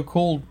was so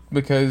cool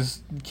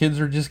because kids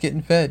are just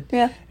getting fed.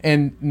 Yeah.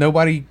 And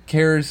nobody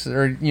cares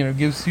or,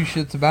 gives 2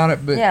 shits about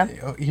it.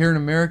 But here in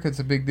America, it's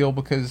a big deal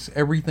because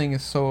everything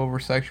is so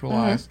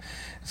over-sexualized.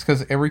 Mm-hmm. It's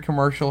because every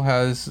commercial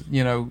has,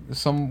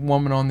 some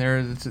woman on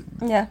there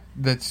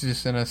that's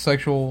just in a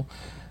sexual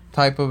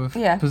type of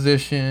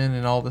position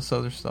and all this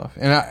other stuff.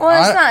 And it's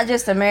not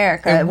just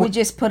America. We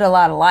just put a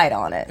lot of light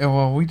on it.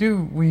 Well, we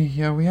do. We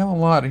have a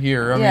lot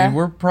here. I mean,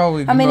 we're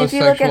probably the most if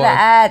you look at the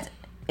ads...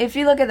 If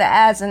you look at the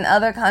ads in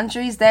other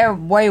countries, they're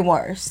way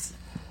worse.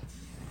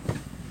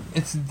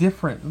 It's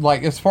different,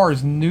 like as far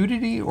as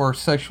nudity or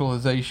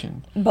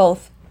sexualization.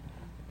 Both.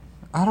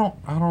 I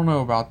don't know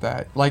about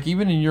that. Like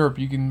even in Europe,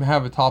 you can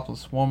have a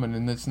topless woman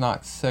and it's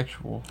not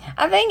sexual.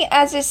 I think,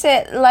 as I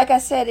said,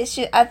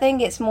 I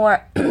think it's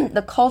more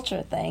the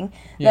culture thing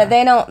that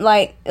they don't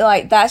like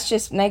that's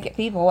just naked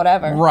people,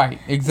 whatever. Right,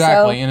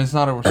 exactly, and it's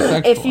not over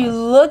sexualized. If you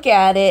look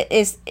at it,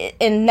 it's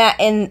in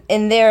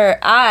their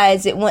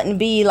eyes, it wouldn't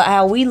be like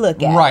how we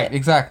look at it. Right,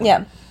 exactly.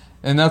 Yeah.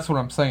 And that's what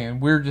I'm saying.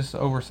 We're just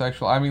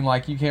over-sexual. I mean,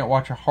 like, you can't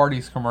watch a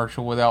Hardee's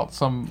commercial without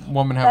some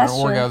woman having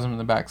an orgasm in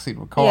the backseat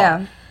of a car.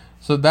 Yeah.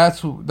 So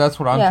that's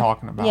what I'm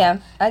talking about. Yeah,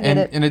 I get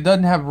it. And it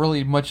doesn't have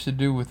really much to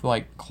do with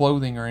like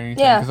clothing or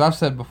anything. Yeah. Because I've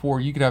said before,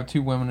 you could have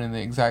two women in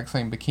the exact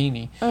same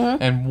bikini,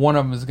 and one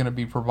of them is going to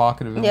be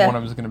provocative, and one of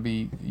them is going to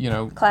be,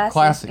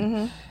 classy.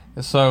 Mm-hmm.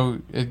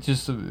 So it's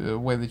just a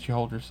way that you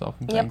hold yourself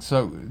and things.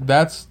 So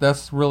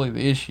that's really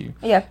the issue.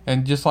 Yeah.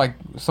 And just like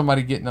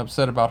somebody getting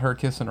upset about her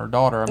kissing her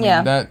daughter, I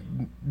mean that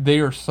they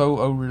are so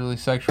overly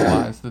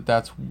sexualized that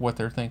that's what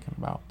they're thinking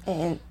about.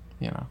 And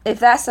you know, if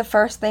that's the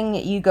first thing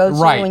that you go to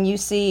when you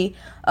see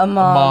a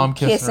mom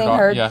kissing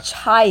her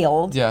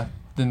child,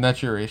 then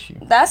that's your issue.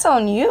 That's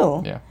on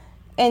you. Yeah.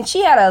 And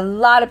she had a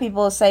lot of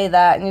people say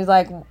that, and he's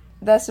like,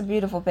 "That's a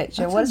beautiful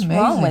picture. What's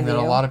wrong with you?"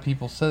 A lot of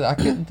people said that. I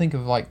couldn't think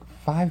of like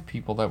 5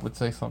 people that would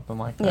say something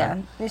like that.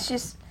 Yeah, it's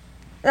just,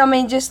 I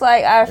mean, just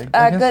like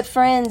our good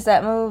friends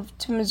that moved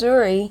to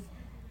Missouri,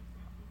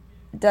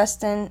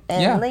 Dustin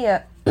and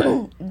Leah,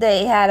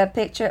 they had a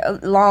picture a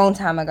long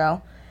time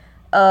ago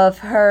of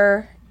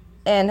her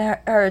and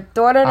her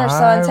daughter and her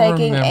son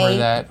taking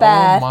a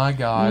bath. Oh my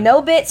God.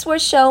 No bits were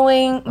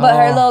showing, but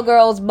her little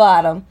girl's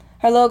bottom.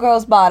 Her little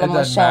girl's bottom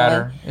was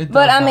showing.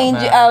 But I mean,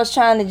 I was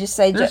trying to just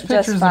say, there's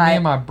pictures of me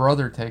and my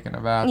brother taking a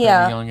bath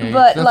at a young age.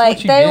 But that's like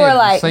what you they did, were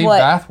like save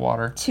bath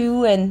water.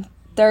 2 and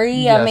 3.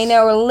 Yes. I mean, they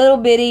were little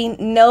bitty.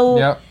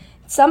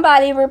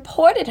 Somebody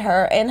reported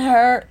her, and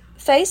her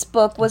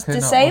Facebook was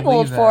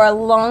disabled for a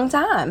long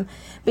time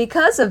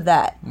because of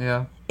that.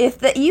 Yeah.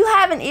 If you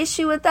have an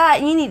issue with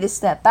that, you need to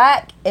step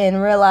back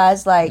and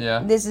realize, like,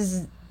 this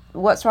is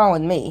what's wrong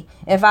with me.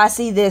 If I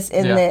see this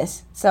and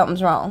this,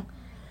 something's wrong.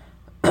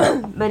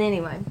 But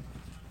anyway.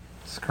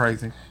 It's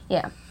crazy.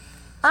 Yeah.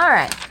 All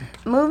right.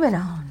 Moving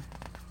on.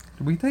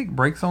 Did we take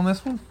breaks on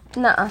this one?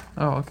 Nuh-uh.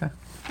 Oh, okay.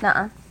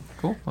 Nuh-uh.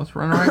 Cool. Let's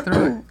run right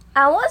through it.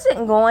 I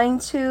wasn't going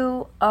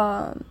to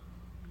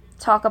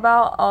talk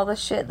about all the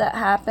shit that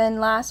happened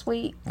last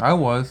week. I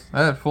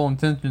had full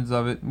intentions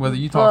of it, whether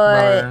you talked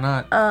about it or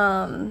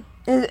not.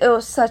 It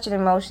was such an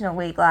emotional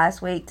week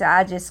last week.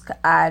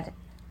 I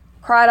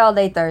cried all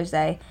day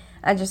Thursday.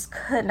 I just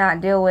could not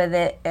deal with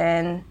it,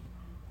 and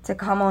to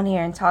come on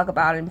here and talk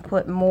about it and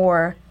put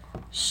more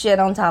shit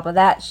on top of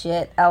that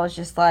shit, I was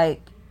just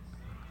like,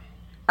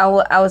 I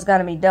was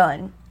gonna be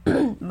done.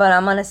 But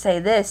I'm gonna say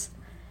this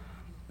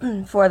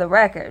for the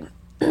record.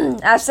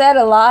 I said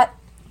a lot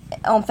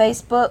on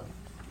Facebook.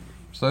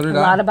 So did I.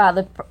 A lot about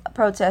the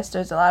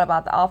protesters, a lot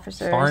about the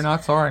officers. Sorry,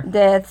 not sorry.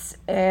 Deaths,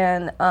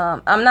 and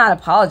I'm not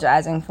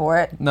apologizing for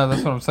it. No,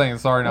 that's what I'm saying.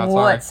 Sorry, not sorry.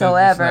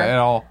 Whatsoever. At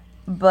all.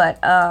 But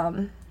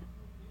I'm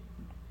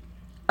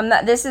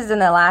not. This isn't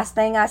the last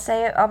thing I'm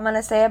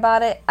gonna say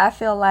about it. I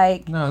feel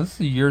like this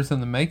is years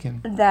in the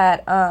making.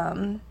 That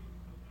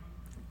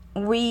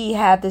we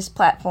have this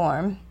podcast,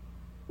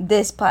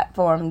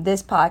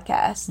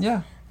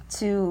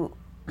 to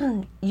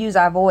use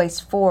our voice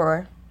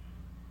for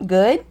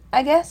good,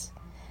 I guess,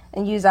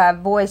 and use our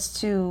voice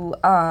to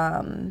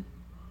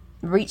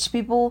reach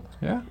people.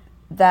 Yeah.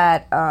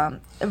 That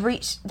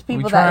reach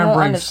people we try that and won't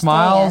bring understand.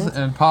 Smiles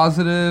and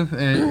positive,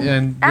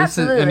 and this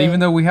is, and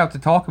even though we have to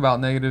talk about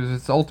negatives,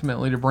 it's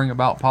ultimately to bring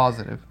about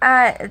positive.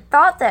 I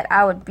thought that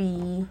I would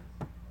be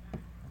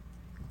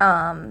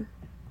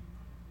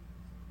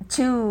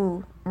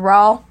too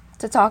raw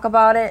to talk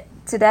about it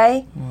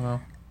today,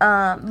 but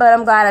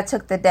I'm glad I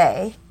took the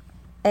day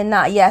and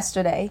not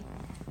yesterday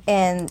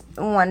and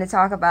wanted to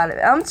talk about it.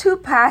 I'm too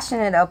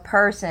passionate a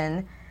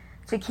person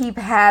to keep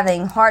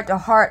having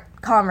heart-to-heart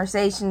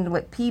conversations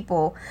with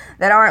people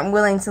that aren't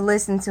willing to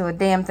listen to a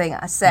damn thing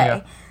I say.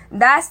 Yeah.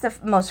 That's the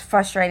most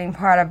frustrating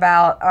part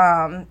about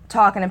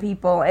talking to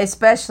people,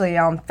 especially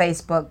on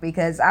Facebook,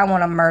 because I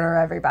want to murder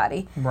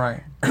everybody.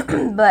 Right.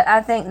 But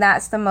I think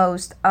that's the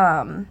most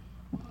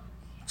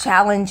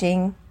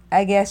challenging,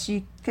 I guess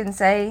you can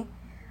say,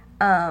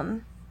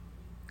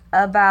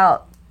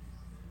 about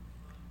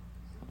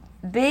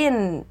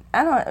being,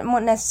 I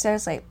don't necessarily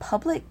say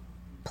public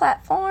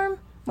platform.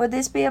 Would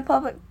this be a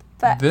public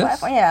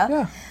platform?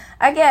 Yeah.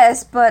 I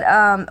guess, but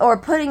or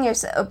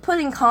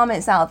putting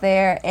comments out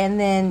there and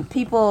then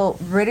people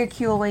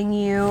ridiculing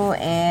you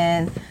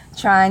and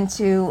trying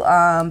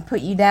to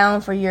put you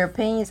down for your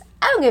opinions.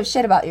 I don't give a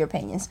shit about your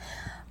opinions.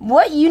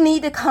 What you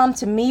need to come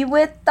to me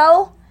with,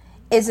 though,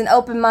 is an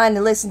open mind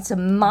to listen to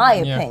my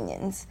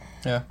opinions.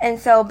 Yeah. And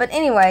so, but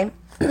anyway,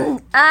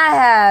 I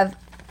have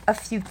a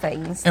few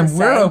things and to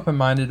we're say.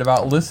 Open-minded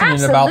about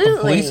listening about the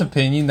police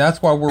opinion.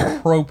 That's why we're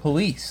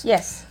pro-police.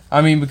 Yes.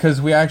 I mean,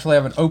 because we actually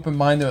have an open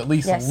mind to at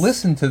least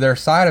listen to their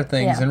side of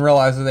things and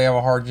realize that they have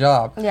a hard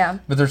job. Yeah.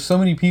 But there's so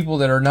many people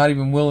that are not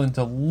even willing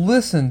to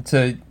listen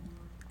to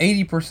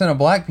 80% of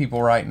black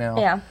people right now.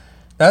 Yeah.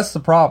 That's the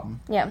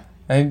problem. Yeah.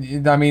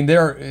 And I mean,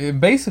 they're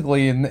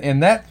basically in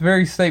that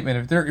very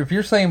statement. If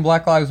you're saying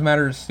Black Lives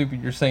Matter is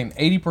stupid, you're saying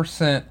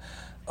 80%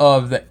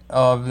 of the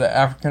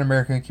African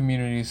American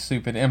community is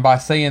stupid. And by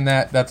saying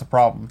that, that's a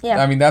problem.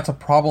 Yeah. I mean, that's a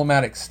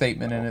problematic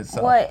statement in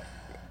itself. What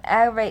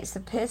aggravates the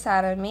piss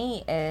out of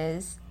me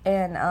is,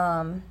 and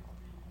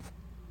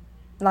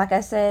like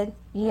I said,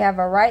 you have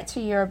a right to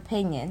your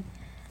opinion.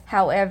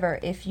 However,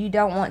 if you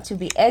don't want to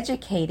be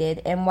educated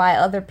in why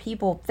other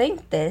people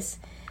think this,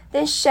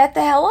 then shut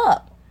the hell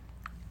up.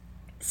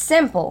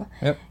 Simple.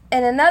 Yep.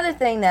 And another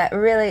thing that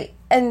really,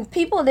 and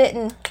people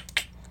didn't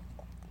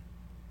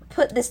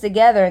put this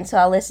together until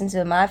I listened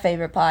to my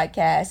favorite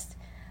podcast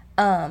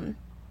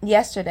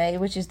yesterday,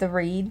 which is The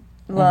Read.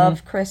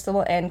 Love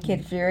Crystal and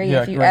Kid Fury.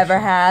 Yeah, if you great ever show.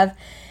 have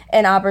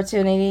an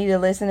opportunity to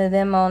listen to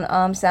them on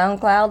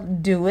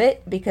SoundCloud, do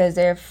it because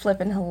they're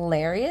flipping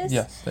hilarious.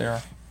 Yes, they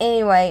are.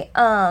 Anyway,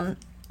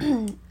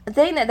 the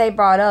thing that they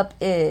brought up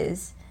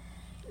is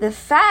the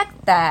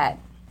fact that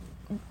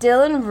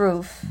Dylan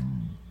Roof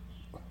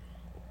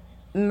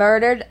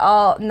murdered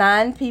all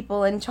 9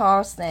 people in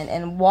Charleston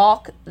and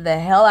walked the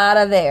hell out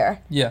of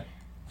there. Yeah.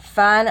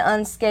 Fine,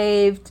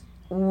 unscathed,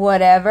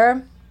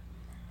 whatever.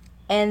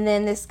 And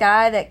then this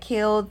guy that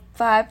killed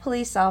 5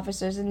 police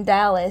officers in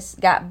Dallas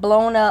got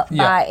blown up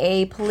by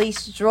a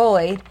police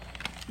droid.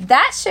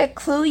 That should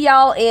clue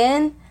y'all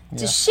in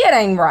to shit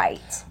ain't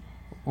right.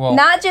 Well,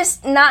 Not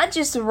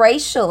just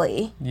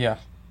racially, yeah.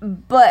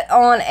 but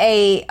on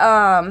a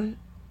On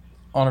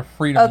a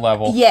freedom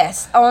level.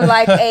 Yes, on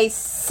like a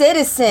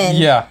citizen.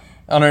 Yeah.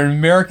 On an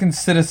American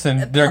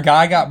citizen, their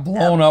guy got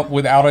blown up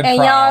without a And trial.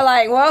 y'all are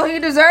like, well, he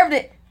deserved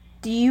it.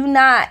 Do you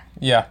not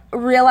yeah.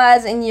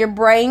 realize in your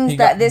brains He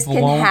that got this can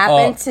blown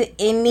happen up.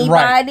 to anybody?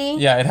 Right.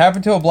 Yeah, it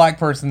happened to a black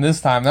person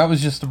this time. That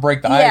was just to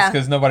break the ice Yeah.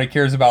 because nobody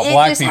cares about It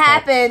black just people.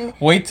 happened.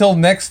 Wait till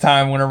next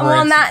time whenever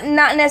Well, it's...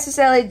 not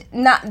necessarily.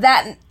 Not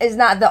that is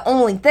not the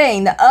only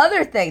thing. The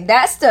other thing,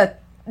 that's the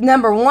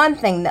number one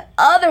thing. The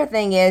other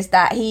thing is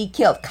that he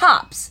killed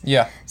cops.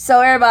 Yeah.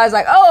 So everybody's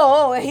like,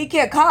 oh, he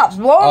killed cops.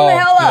 Blow him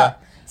the hell up.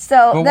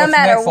 So But no what's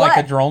matter next, what.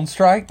 like a drone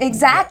strike?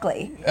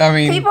 Exactly. I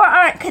mean... People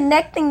aren't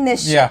connecting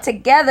this shit Yeah.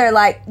 together.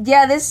 Like,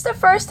 yeah, this is the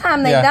first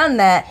time they've done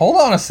that. Hold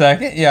on a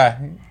second. Yeah.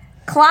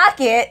 Clock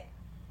it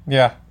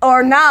Yeah.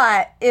 or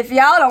not. If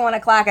y'all don't want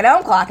to clock it,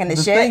 I'm clocking the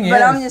shit. thing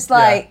But is- I'm just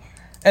like,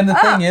 And the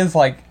Oh. thing is,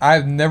 like,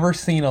 I've never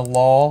seen a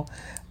law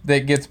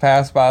that gets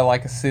passed by,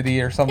 like, a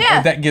city or something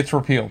Yeah. that gets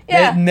repealed.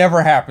 Yeah. It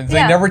never happens.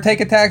 Yeah. They never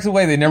take a tax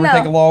away. They never No.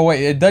 take a law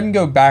away. It doesn't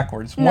go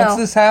backwards. No. Once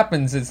this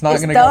happens, it's not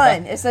it's going to go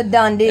done. back. It's a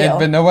done deal.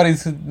 But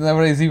nobody's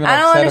even I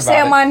don't upset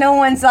understand about why it. no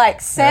one's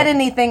like said Yep.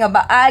 anything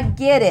about. I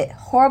get it.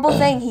 Horrible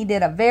thing. He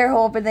did a very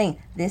horrible thing.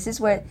 This is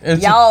what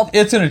It's y'all,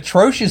 it's an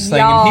atrocious thing,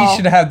 and y'all- he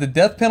should have the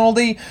death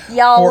penalty.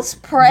 y'all's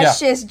for-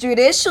 precious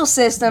judicial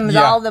system is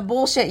Yeah. all the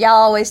bullshit y'all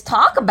always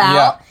talk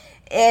about.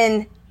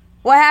 And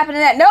what happened to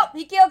that? Nope,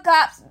 he killed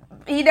cops.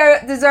 He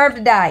deserved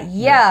to die.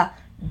 Yeah,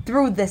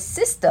 through the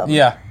system.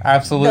 Yeah,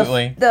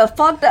 absolutely. The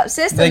fucked up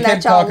system They that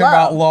kept y'all talking love.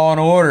 about law and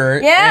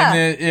order. Yeah.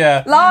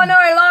 Yeah. Law and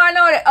order, law and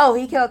order. Oh,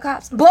 he killed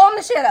cops. Blow him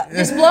the shit up.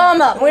 Just blow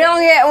him up. We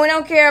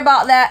don't care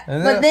about that.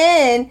 But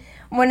then,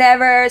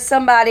 whenever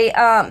somebody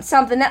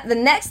the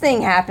next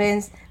thing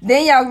happens,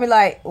 then y'all gonna be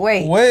like,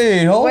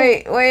 wait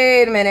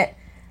a minute.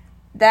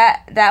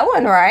 That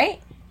wasn't right.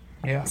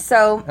 Yeah.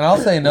 So And I'll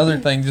say another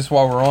thing just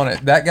while we're on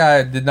it. That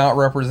guy did not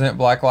represent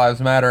Black Lives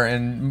Matter,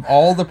 and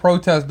all the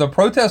protest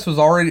was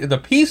already, the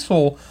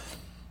peaceful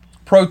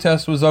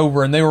protest was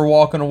over and they were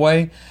walking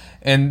away,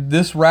 and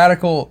this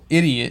radical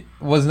idiot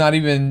was not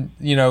even,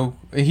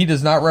 he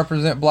does not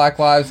represent Black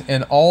Lives,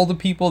 and all the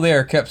people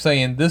there kept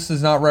saying, this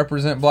does not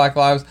represent Black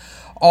Lives.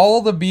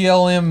 All the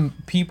BLM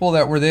people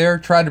that were there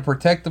tried to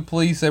protect the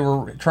police. They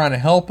were trying to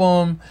help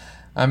them.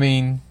 I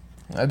mean,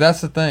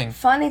 that's the thing.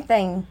 funny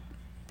thing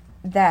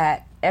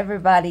that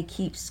everybody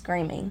keeps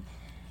screaming.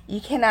 You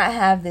cannot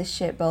have this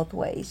shit both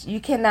ways. You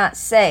cannot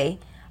say,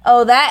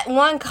 oh, that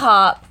one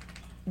cop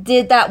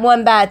did that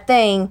one bad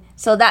thing,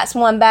 so that's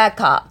one bad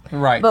cop.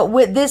 Right. But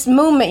with this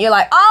movement, you're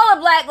like, all of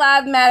Black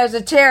Lives Matters are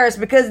terrorists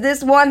because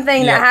this one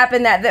thing that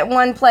happened at that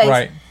one place.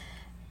 Right.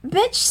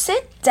 Bitch,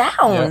 sit down.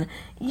 Yeah.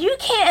 You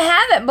can't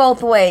have it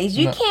both ways.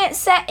 You No. can't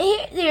sit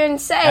here and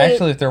say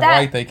Actually, if they're that-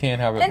 white, they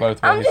can't have it and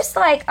both ways. I'm just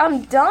like,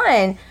 I'm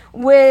done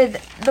with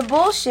the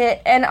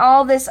bullshit and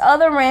all this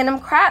other random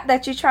crap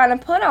that you're trying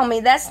to put on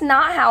me. That's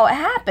not how it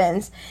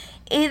happens.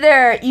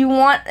 Either you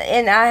want,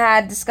 and I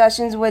had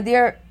discussions with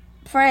your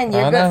friend,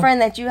 your I good know.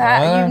 friend that you I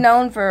have, know. you've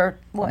known for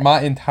what?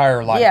 My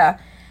entire life. Yeah,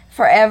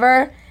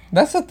 forever.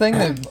 That's the thing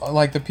that,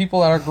 like, the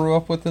people that I grew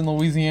up with in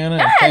Louisiana,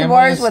 and I had family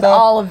words and with stuff,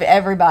 all of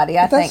everybody.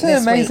 I think That's the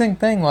this amazing week.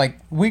 thing. Like,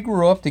 we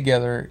grew up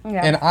together, Yeah.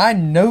 and I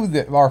know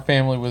that our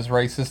family was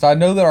racist. I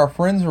know that our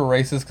friends were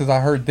racist because I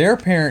heard their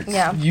parents,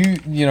 Yeah.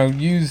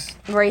 use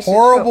Racial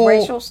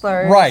horrible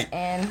slurs, right,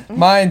 and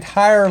my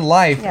entire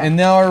life, Yeah. and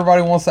now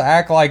everybody wants to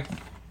act like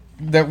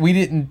that we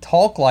didn't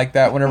talk like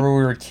that whenever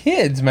we were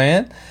kids,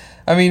 man.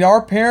 I mean,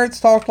 our parents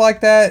talked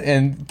like that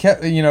and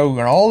kept, and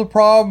all the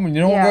problem.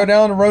 You don't Yeah. go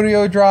down the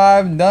rodeo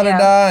drive and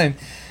da-da-da. And,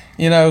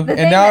 The and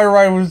thing now that-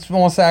 everybody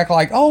wants to act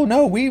like, oh,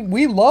 no,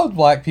 we loved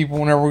black people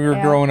whenever we were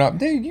Yeah. growing up.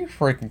 Dude, you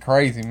freaking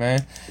crazy,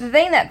 man. The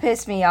thing that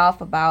pissed me off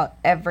about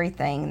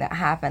everything that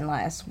happened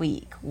last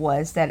week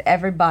was that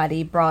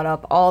everybody brought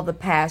up all the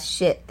past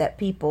shit that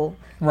people,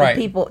 Right.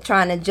 the people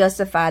trying to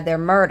justify their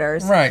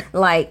murders, Right.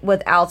 like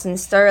with Alton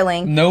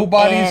Sterling.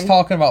 Nobody's And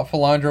talking about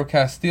Philandro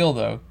Castile,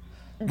 though.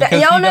 No,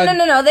 because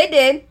he no, they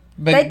did.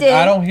 But They did.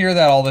 I don't hear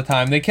that all the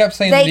time. They kept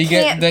saying They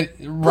can't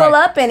pull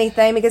up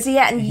anything because he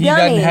hadn't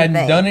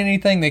done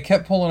anything. They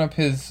kept pulling up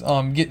his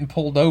getting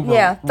pulled over.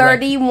 Yeah,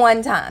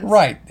 31 times.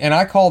 Right, and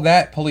I call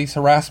that police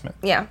harassment.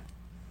 Yeah.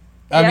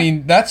 I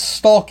mean, that's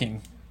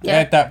stalking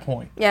at that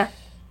point. Yeah.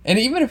 And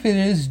even if it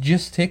is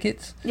just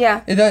tickets,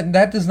 yeah,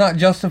 that does not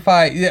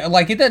justify.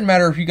 Like, it doesn't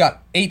matter if you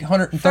got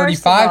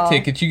 835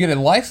 tickets, you get a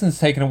license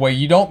taken away,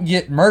 you don't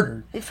get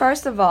murdered.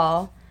 First of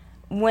all,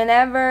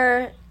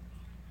 whenever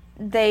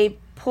they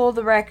pull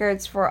the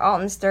records for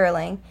Alton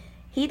Sterling,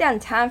 he done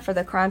time for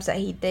the crimes that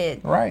he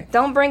did. Right.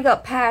 Don't bring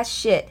up past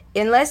shit.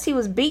 Unless he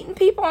was beating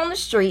people on the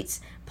streets,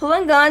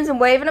 pulling guns and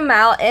waving them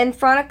out in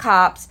front of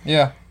cops.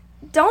 Yeah.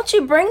 Don't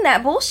you bring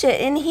that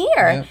bullshit in here.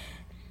 Yeah.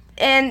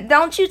 And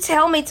don't you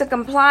tell me to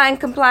comply.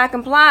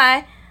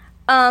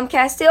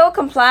 Castile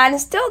complied and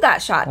still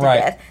got shot to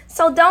death.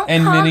 So don't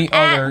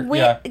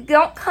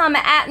come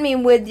at me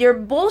with your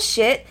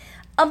bullshit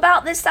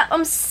about this stuff.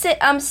 I'm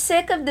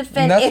sick of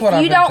defending.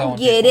 If you don't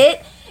get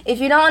it,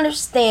 if you don't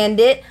understand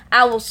it,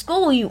 I will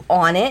school you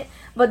on it.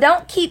 But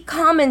don't keep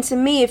coming to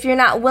me if you're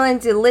not willing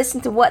to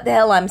listen to what the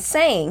hell I'm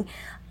saying.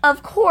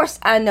 Of course,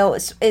 I know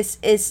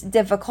it's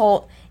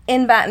difficult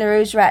in Baton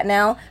Rouge right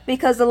now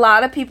because a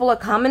lot of people are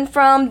coming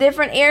from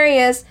different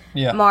areas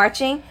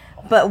marching.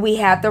 But we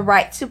have the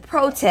right to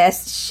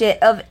protest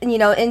shit of,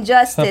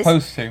 injustice.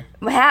 Supposed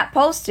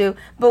to.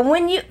 But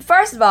when you,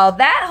 first of all,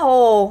 that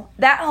whole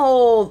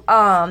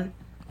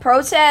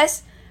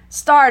protest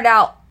started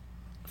out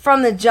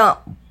from the jump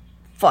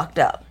fucked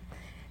up.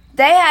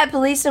 They had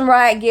police and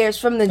riot gears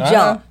from the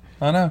jump.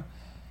 I know.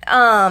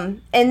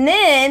 And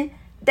then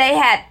they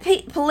had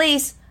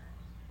police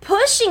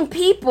pushing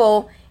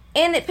people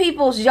into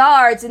people's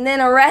yards and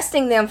then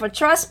arresting them for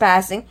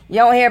trespassing. You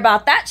don't hear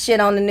about that shit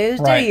on the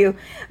news, do you?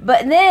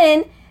 But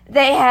then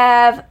they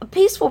have a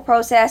peaceful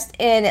protest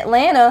in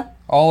Atlanta.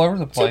 All over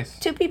the place.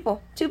 Two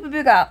people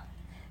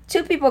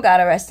got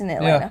arrested in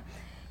Atlanta.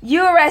 Yeah.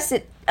 You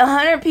arrested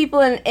 100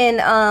 people in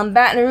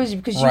Baton Rouge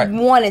because you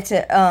wanted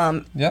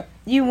to.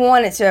 You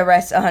wanted to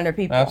arrest 100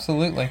 people.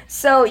 Absolutely.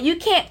 So you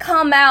can't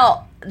come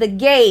out the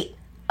gate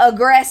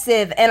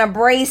aggressive and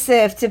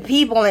abrasive to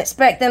people and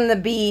expect them to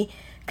be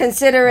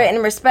considerate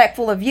and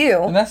respectful of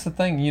you. And that's the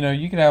thing,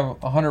 you could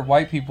have 100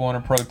 white people in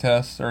a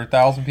protest or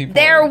 1,000 people.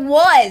 There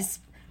was.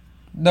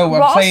 No,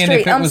 Wall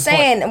Street. I'm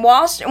saying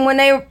Wall Street, when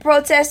they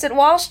protested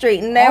Wall Street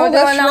and they were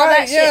doing all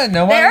that shit.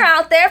 They're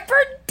out there for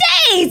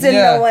days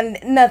and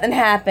nothing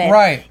happened.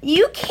 Right.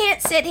 You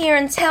can't sit here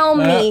and tell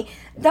me,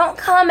 don't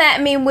come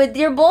at me with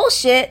your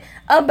bullshit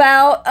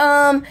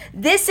about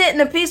this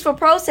isn't a peaceful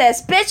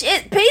protest.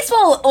 Bitch,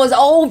 peaceful was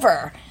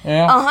over.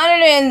 Yeah.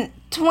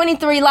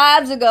 123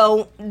 lives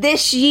ago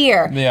this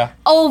year. Yeah.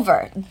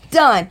 Over.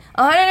 Done.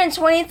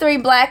 123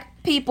 black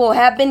people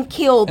have been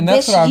killed this year. And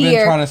that's what I've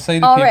been trying to say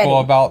to people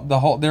about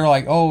the whole. They're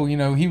like, oh,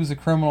 he was a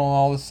criminal and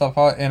all this stuff.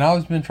 And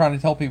I've been trying to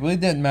tell people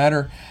it didn't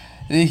matter.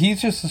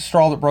 He's just the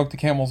straw that broke the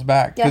camel's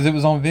back because it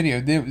was on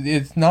video.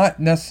 It's not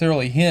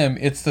necessarily him.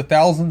 It's the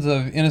thousands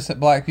of innocent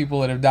black people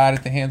that have died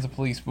at the hands of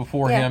police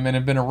before him and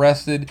have been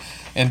arrested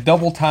and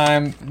double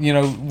time,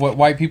 what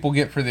white people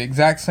get for the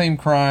exact same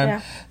crime.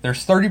 Yeah.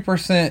 There's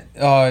 30%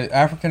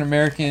 African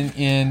American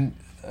in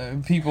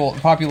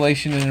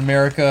population in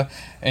America,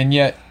 and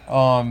yet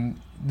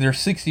they're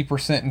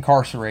 60%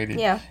 incarcerated.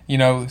 Yeah.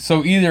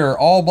 So either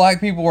all black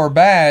people are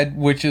bad,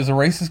 which is a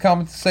racist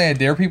comment to say, I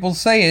dare people to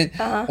say it,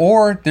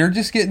 or they're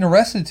just getting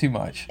arrested too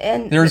much.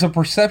 And there's a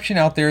perception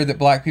out there that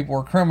black people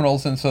are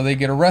criminals, and so they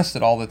get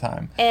arrested all the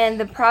time. And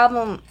the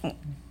problem,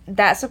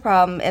 that's a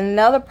problem. And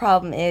another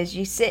problem is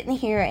you sitting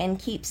here and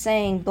keep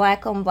saying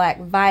black on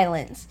black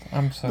violence.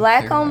 I'm so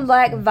black on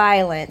black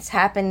violence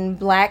happen in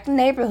black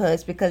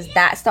neighborhoods because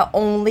that's the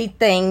only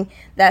thing.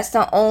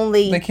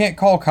 They can't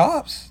call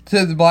cops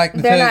to the black.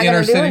 They're not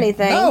going to do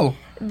anything. No.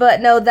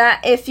 But know that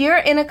if you're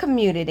in a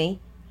community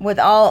with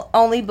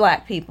only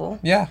black people,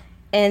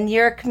 and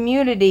your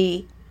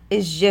community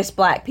is just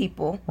black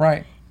people,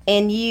 right,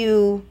 and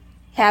you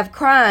have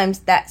crimes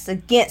that's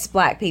against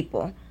black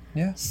people.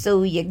 Yeah.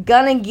 So you're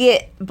gonna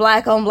get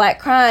black on black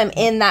crime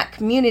in that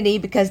community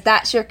because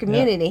that's your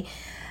community. Yeah.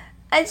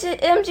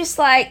 I'm just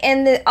like,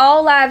 and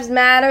all lives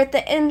matter.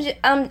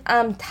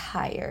 I'm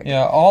tired.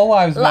 Yeah, all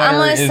lives matter. I'm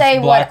gonna say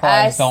what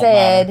I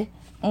said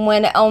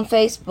when on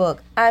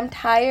Facebook. I'm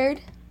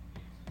tired.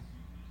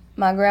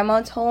 My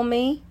grandma told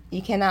me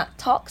you cannot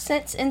talk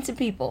sense into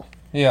people.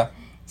 Yeah.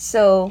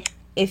 So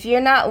if you're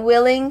not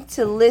willing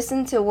to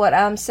listen to what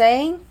I'm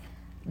saying,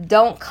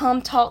 don't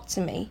come talk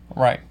to me.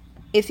 Right.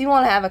 If you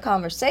want to have a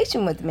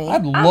conversation with me,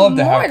 I'd love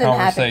to have a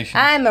conversation.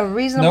 I'm a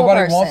reasonable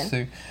person. Nobody wants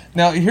to.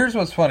 Now, here's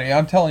what's funny.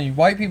 I'm telling you,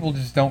 white people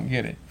just don't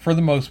get it for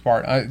the most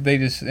part. And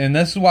this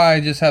is why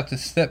I just have to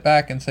step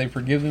back and say,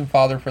 "Forgive them,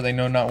 Father, for they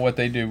know not what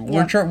they do."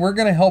 Yeah. We're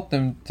going to help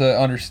them to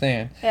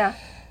understand. Yeah.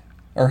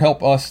 Or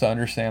help us to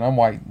understand. I'm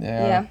white.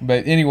 Yeah.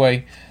 But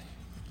anyway,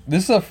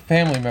 this is a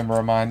family member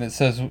of mine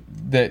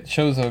that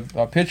shows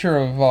a picture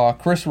of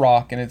Chris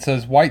Rock, and it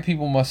says, "White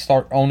people must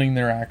start owning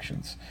their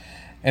actions."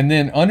 And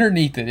then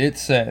underneath it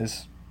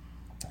says,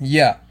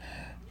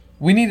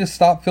 We need to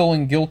stop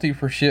feeling guilty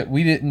for shit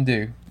we didn't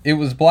do. It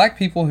was black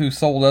people who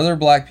sold other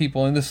black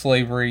people into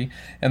slavery,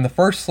 and the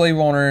first slave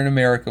owner in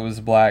America was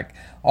black.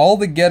 All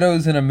the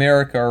ghettos in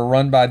America are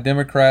run by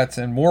Democrats,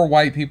 and more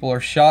white people are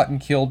shot and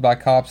killed by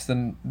cops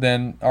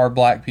than are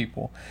black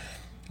people.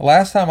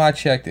 Last time I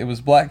checked, it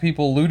was black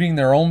people looting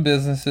their own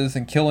businesses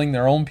and killing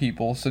their own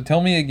people. So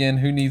tell me again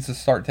who needs to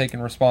start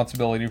taking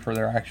responsibility for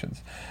their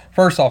actions.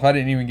 First off, I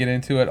didn't even get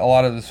into it. A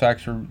lot of those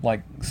facts are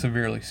like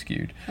severely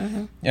skewed.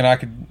 Mm-hmm. And I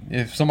could,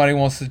 if somebody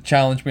wants to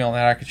challenge me on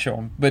that, I could show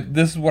them. But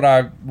this is what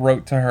I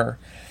wrote to her.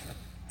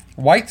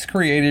 Whites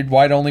created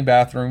white-only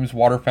bathrooms,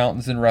 water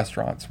fountains, and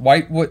restaurants.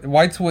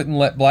 Whites wouldn't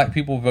let black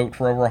people vote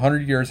for over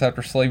 100 years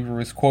after slavery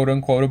was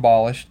quote-unquote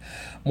abolished.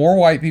 More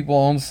white people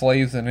owned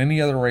slaves than any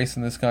other race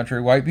in this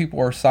country. White people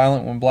are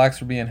silent when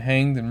blacks are being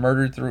hanged and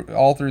murdered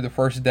all through the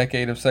first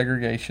decade of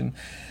segregation.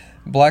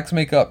 Blacks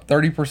make up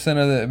 30%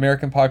 of the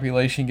American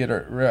population, get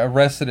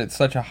arrested at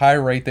such a high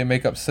rate they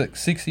make up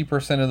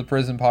 60% of the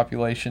prison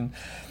population.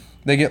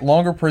 They get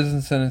longer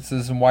prison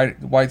sentences than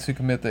whites who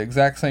commit the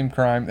exact same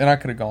crime. And I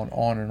could have gone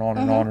on and on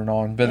and on and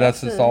on, but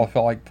that's just all I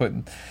felt like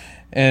putting.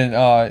 And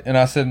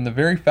I said, and the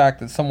very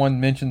fact that someone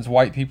mentions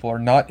white people are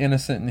not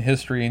innocent in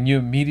history and you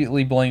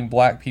immediately blame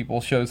black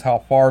people shows how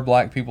far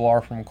black people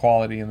are from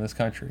equality in this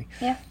country.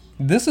 Yeah.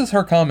 This is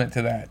her comment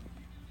to that.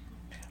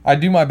 I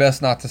do my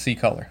best not to see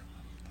color.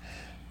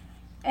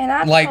 And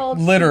I like told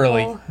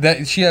literally people,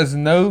 that she has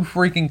no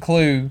freaking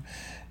clue,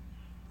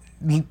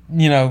 you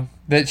know,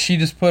 that she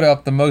just put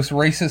up the most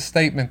racist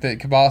statement that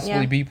could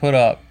possibly be put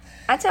up.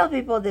 I tell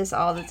people this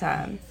all the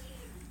time.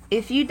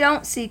 If you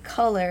don't see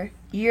color,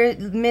 you're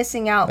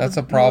missing out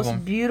the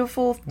most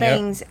beautiful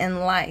things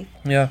in life.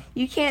 Yeah.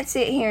 You can't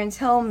sit here and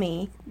tell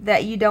me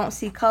that you don't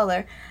see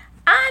color.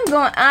 I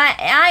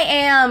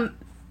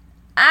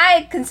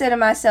consider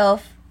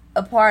myself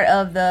a part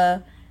of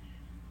the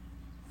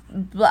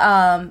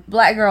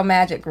Black Girl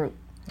Magic group.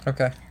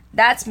 Okay.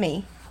 That's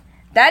me.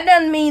 That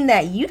doesn't mean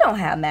that you don't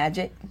have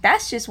magic.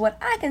 That's just what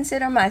I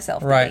consider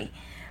myself to be.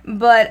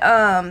 But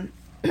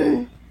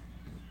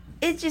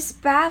it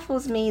just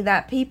baffles me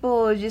that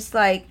people are just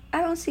like,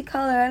 I don't see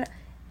color.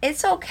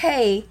 It's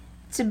okay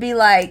to be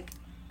like,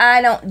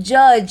 I don't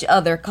judge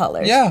other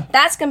colors. Yeah.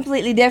 That's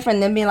completely different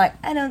than being like,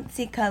 I don't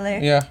see color.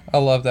 Yeah, I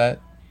love that.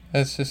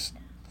 It's just,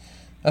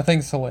 I think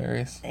it's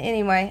hilarious.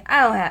 Anyway,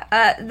 I don't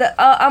have,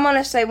 I'm going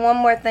to say one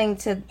more thing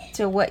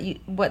to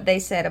what they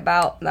said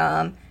about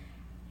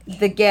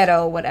the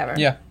ghetto, whatever.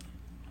 Yeah.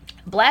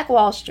 Black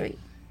Wall Street.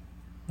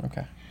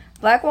 Okay.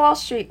 Black Wall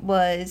Street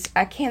was,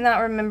 I cannot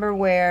remember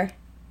where,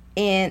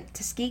 in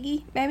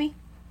Tuskegee, maybe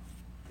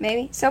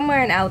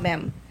somewhere in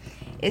Alabama.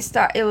 It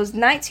was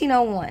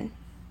 1901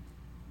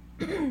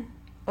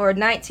 or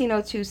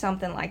 1902,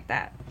 something like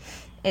that.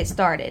 It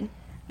started.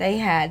 They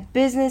had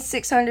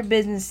 600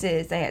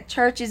 businesses. They had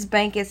churches,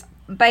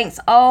 banks,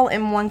 all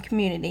in one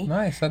community.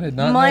 Nice. I did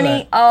not know Money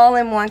that. all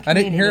in one community. I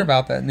didn't hear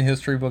about that in the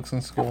history books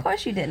in school. Of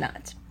course you did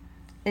not.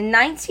 In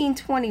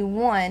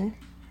 1921,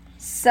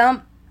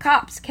 some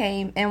cops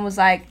came and was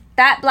like,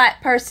 that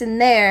black person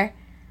there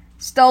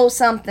stole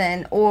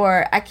something,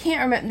 or I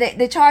can't remember.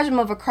 They charged him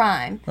of a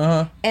crime.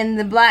 Uh-huh. And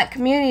the black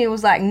community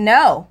was like,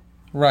 no.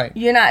 Right.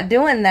 You're not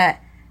doing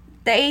that.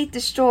 They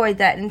destroyed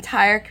that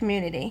entire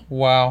community.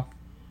 Wow.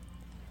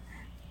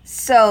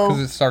 So.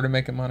 Because it started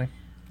making money.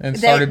 And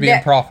started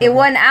being profitable. It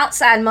wasn't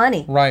outside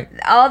money. Right.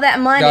 All that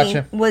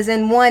money was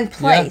in one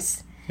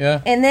place.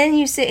 Yeah. And then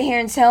you sit here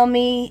and tell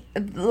me,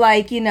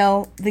 like, you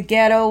know, the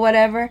ghetto,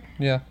 whatever.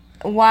 Yeah.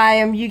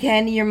 Why are you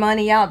handing your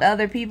money out to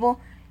other people?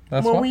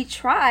 That's when what we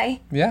try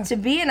to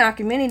be in our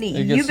community,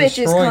 you bitches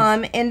destroyed.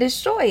 come and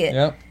destroy it.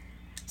 Yep.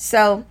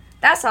 So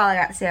that's all I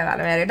got to say about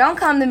the matter. Don't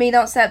come to me,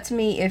 don't step to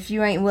me if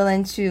you ain't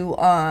willing to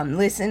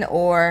listen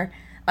or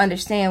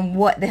understand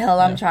what the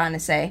hell I'm trying to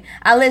say.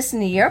 I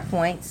listen to your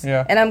points,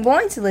 and I'm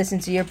going to listen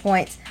to your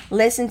points.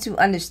 Listen to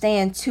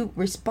understand to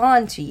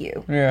respond to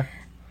you. Yeah.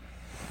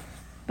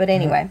 But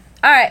anyway,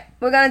 all right,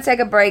 we're going to take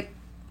a break.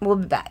 We'll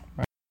be back.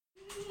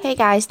 Hey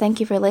guys,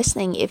 thank you for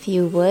listening. If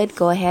you would,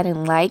 go ahead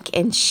and like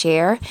and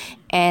share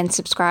and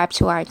subscribe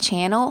to our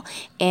channel.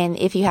 And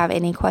if you have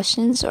any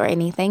questions or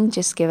anything,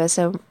 just give us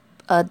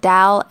a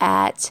dial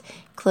at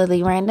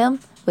Clearly Random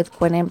with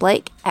Gwen and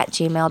Blake at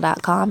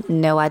gmail.com.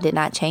 No, I did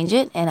not change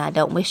it, and I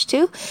don't wish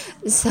to.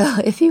 So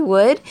if you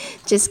would,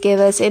 just give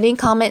us any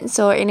comments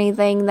or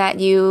anything that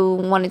you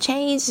want to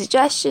change,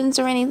 suggestions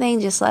or anything,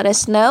 just let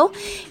us know,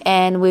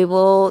 and we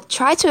will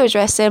try to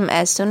address them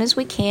as soon as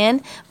we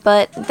can.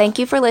 But thank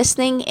you for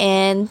listening,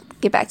 and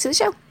get back to the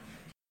show.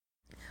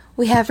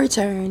 We have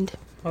returned.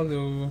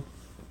 Hello.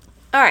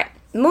 All right,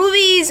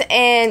 movies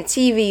and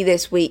TV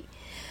this week.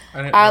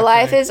 Our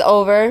life is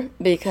over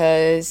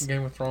because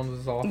Game of Thrones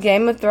is off.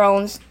 Game of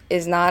Thrones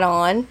is not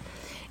on.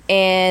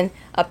 And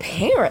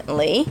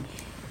apparently,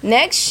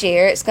 next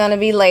year it's going to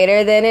be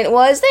later than it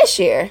was this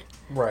year.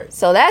 Right.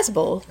 So that's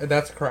bull.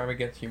 That's a crime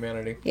against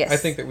humanity. Yes. I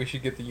think that we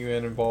should get the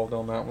UN involved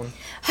on that one.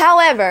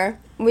 However,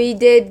 we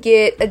did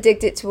get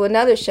addicted to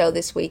another show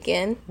this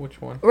weekend.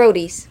 Which one?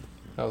 Roadies.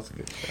 That was a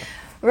good show.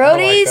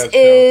 Roadies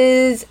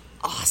is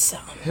awesome.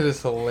 It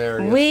is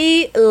hilarious.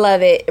 We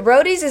love it.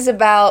 Roadies is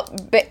about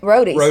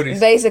roadies.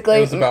 Basically.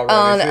 It was about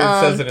roadies.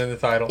 It says it in the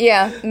title.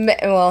 Yeah.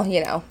 Well,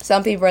 you know,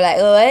 some people are like,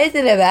 well, what is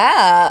it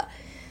about?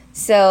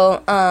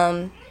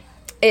 So,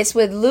 it's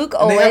with Luke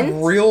Owens. They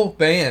have real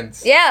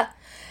bands. Yeah.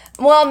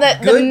 Well,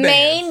 the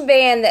main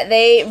band that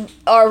they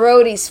are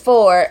roadies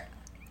for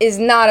is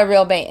not a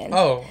real band.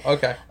 Oh,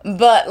 okay.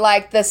 But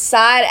like the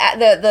side,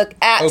 the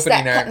acts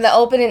the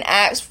opening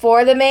acts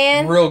for the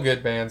band, real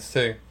good bands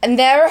too.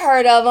 Never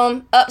heard of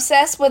them.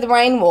 Obsessed with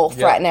Rain Wolf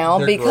right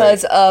now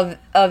because of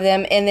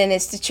them. And then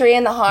it's the Tree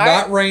in the Heart.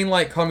 Not rain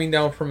like coming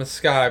down from the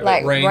sky, but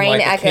like rain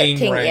like a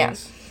king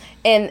rains.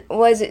 Yeah. And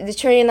was it the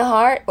Tree in the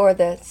Heart or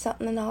the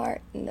something in the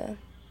heart?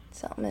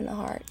 Something in the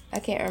heart. I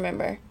can't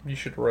remember. You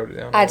should have wrote it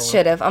down. I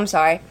should have. I'm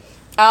sorry.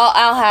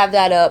 I'll have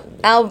that up.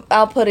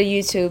 I'll put a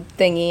YouTube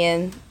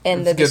thingy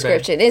in the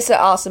description. It's an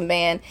awesome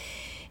band.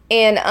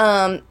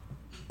 And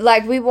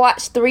like we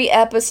watched 3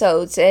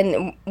 episodes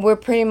and we're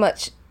pretty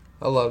much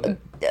I love it.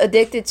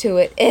 Addicted to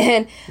it.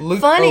 And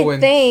Luke funny Owens.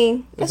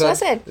 thing, that's what I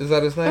said. Is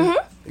that his name?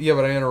 Mm-hmm. Yeah,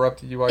 but I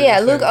interrupted you while you were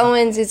saying Luke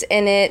Owens is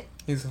in it.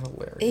 He's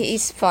hilarious.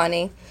 He's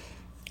funny.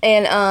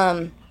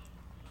 And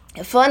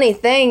funny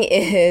thing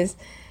is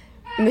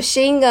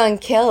Machine Gun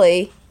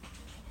Kelly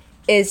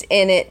is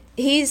in it.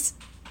 He's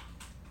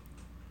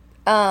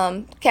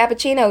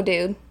Cappuccino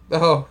dude.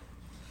 Oh.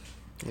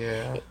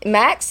 Yeah.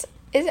 Max?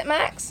 Is it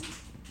Max?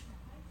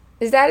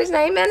 Is that his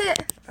name in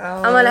it?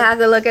 I'm gonna have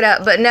to look it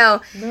up. But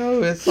no.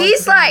 No, it's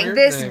he's like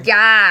this name.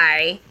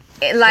 Guy.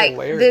 Like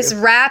this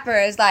rapper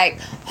is like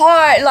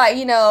hard, like,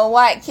 you know,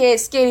 white kid,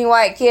 skinny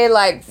white kid,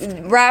 like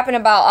rapping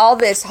about all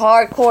this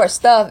hardcore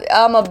stuff.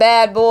 I'm a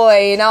bad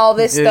boy and all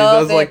this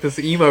stuff. He does like this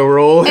emo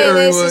role. And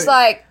it's just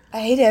like, I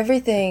hate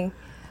everything,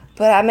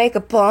 but I make a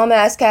bomb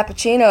ass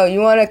cappuccino. You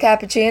want a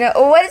cappuccino?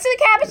 Oh, what is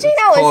it? A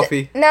cappuccino? It's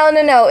coffee.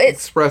 No.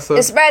 It's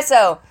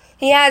espresso.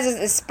 He has his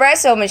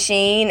espresso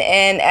machine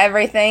and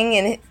everything,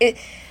 and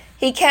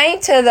he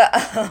came to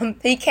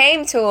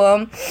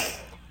him.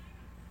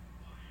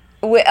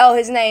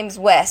 His name's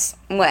Wes.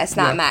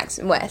 Not Max.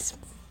 Wes.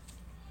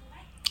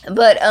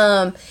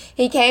 But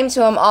he came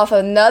to him off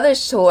another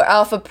tour,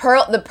 off of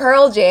the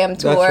Pearl Jam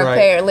tour, right.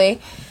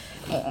 Apparently.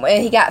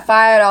 And he got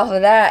fired off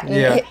of that.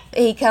 And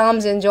he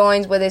comes and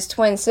joins with his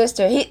twin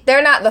sister.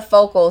 They're not the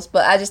Focals,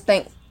 but I just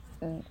think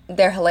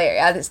they're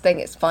hilarious. I just think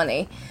it's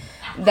funny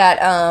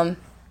that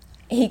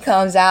he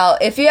comes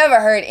out. If you ever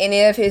heard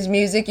any of his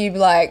music, you'd be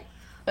like,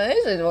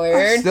 this is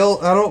weird.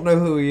 I don't know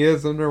who he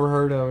is. I've never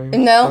heard of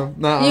him. No,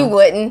 so, you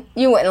wouldn't.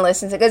 You wouldn't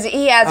listen to, because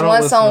he has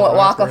one song with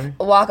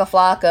Waka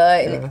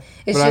Flocka, and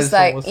it's just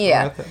like,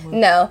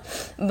 no.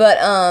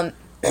 But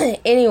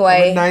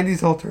anyway, I'm a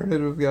 90s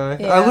alternative guy.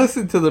 Yeah. I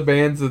listen to the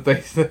bands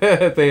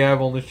that they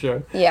have on the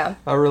show. Yeah,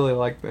 I really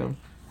like them.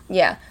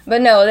 Yeah,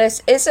 but no,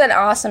 it's an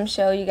awesome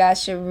show. You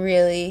guys should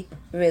really,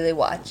 really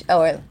watch.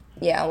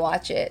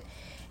 Watch it,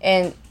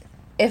 and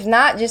if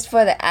not just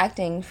for the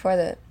acting, for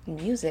the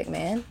music,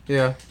 man.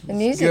 Yeah. The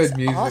music's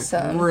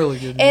awesome. Really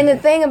good music. And the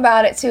thing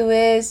about it, too,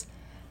 is,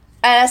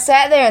 and I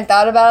sat there and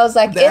thought about it, I was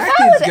like, the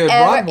acting's good.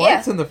 Ron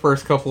White's in the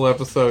first couple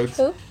episodes.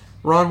 Who?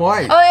 Ron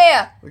White. Oh,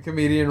 yeah. The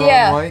comedian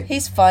Ron White.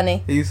 He's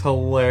funny. He's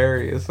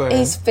hilarious. Man.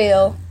 He's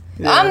Phil.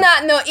 Yeah. I'm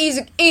not no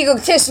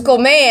egotistical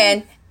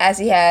man, as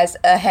he has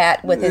a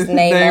hat with his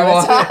name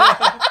on the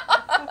top.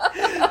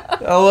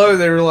 I love it.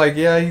 They were like,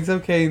 yeah, he's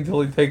okay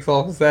until he takes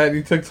off his hat. And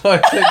he takes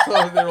off,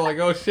 and they were like,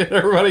 oh, shit,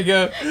 everybody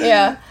go.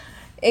 Yeah.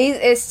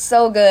 It's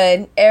so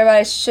good.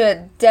 Everybody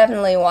should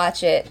definitely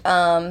watch it.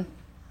 In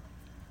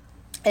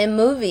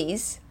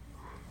movies,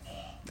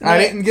 I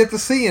didn't get to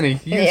see any.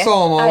 You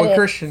saw them all with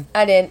Christian.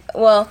 I did.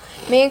 Well,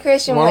 me and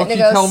Christian went to go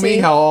see... Why don't you tell me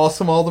how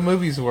awesome all the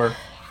movies were?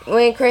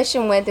 Me and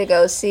Christian went to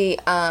go see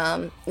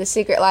The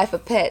Secret Life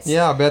of Pets.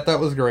 Yeah, I bet that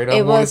was great.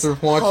 I wanted to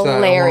watch that.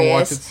 I want to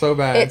watch it so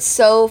bad. It's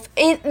so...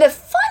 the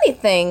funny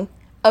thing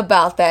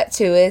about that,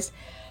 too, is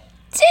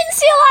didn't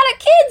see a lot of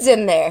kids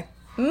in there.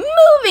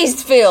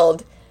 Movies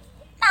filled.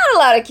 Not a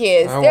lot of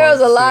kids. There was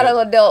a lot of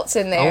adults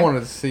in there. I wanted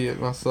to see it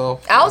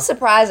myself. I was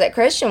surprised that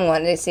Christian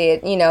wanted to see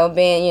it,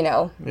 being,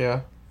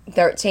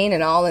 13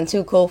 and all and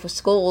too cool for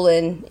school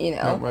and,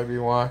 That might be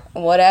why.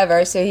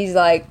 Whatever. So he's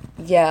like,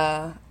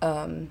 yeah, I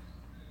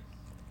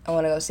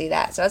want to go see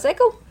that. So I was like,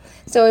 cool.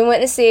 So we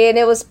went to see it, and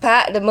it was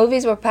packed. The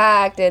movies were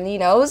packed, and, it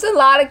was a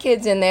lot of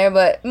kids in there,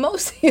 but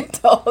mostly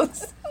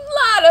adults.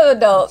 A lot of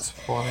adults.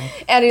 That's funny.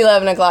 At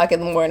 11 o'clock in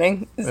the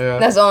morning. Yeah.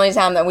 That's the only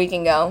time that we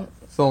can go.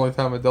 It's the only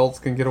time adults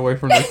can get away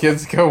from their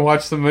kids to go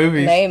watch the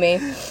movies. Maybe.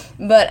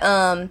 But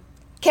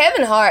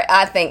Kevin Hart,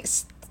 I think,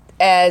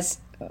 as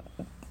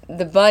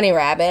the bunny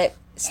rabbit,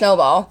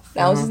 Snowball,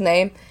 that was his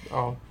name.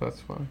 Oh,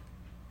 that's funny.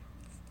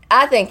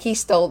 I think he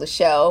stole the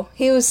show.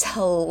 He was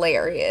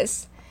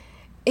hilarious.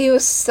 He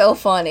was so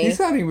funny. He's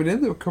not even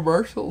in the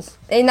commercials.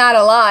 Not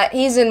a lot.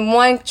 He's in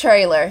one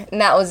trailer,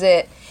 and that was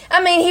it.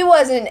 I mean, he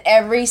wasn't in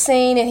every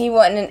scene, and he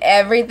wasn't in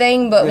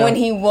everything, but when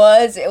he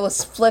was, it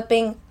was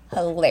flipping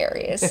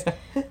hilarious.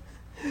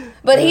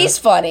 But he's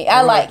funny.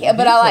 I like him.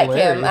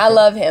 I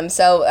love him.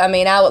 So, I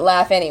mean, I would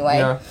laugh anyway.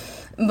 Yeah.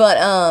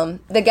 But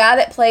the guy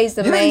that plays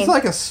the main, he's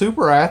like a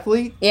super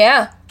athlete.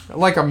 yeah,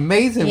 Like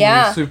amazingly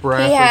super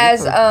athlete. He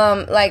has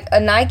like a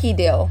Nike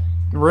deal.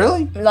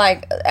 Really?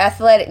 Like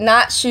athletic,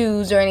 not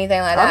shoes or anything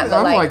like that.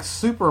 I'm like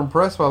super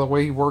impressed by the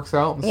way he works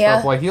out and Yeah.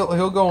 stuff. Like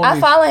he'll go on. I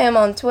follow him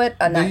on Twitter,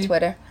 not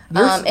Twitter.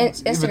 Instagram.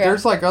 Instagram. But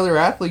there's like other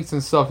athletes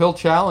and stuff. He'll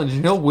challenge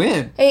and he'll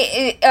win.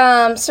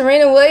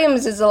 Serena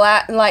Williams is a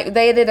lot. Like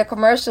they did a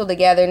commercial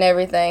together and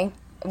everything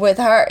with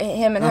her.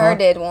 Him and her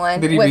did one.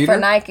 Did he beat for her?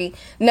 Nike?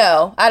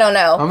 No, I don't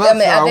know. I'm not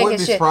sure. I think wouldn't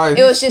be surprised.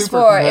 it was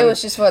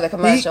just for the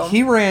commercial.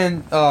 He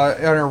ran in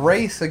a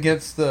race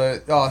against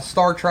the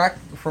Star Trek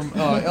from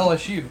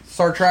LSU.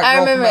 Star Trek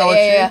girl from LSU.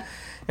 Yeah.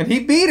 And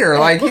he beat her.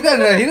 Like he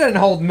doesn't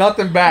hold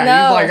nothing back.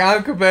 No. He's like,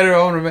 I'm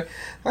competitive.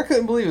 I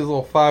couldn't believe his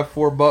little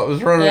 5'4" butt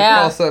was running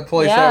across that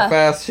place that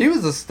fast. She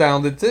was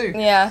astounded too.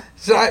 Yeah.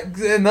 So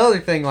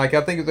another thing, like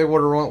I think if they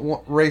would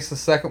have raced the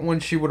second one,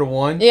 she would have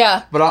won.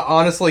 Yeah. But I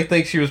honestly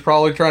think she was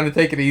probably trying to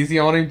take it easy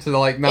on him to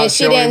like not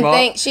show him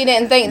up. She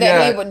didn't think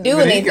that he would do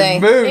anything. He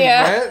could move,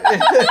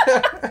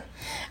 man.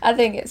 I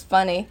think it's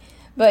funny,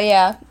 but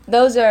yeah,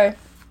 those are.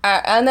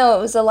 I know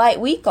it was a light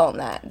week on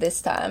that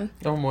this time.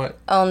 On what?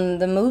 On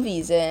the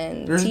movies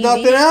and There's TV.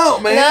 nothing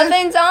out, man.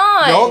 Nothing's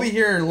on. Y'all be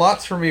hearing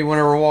lots from me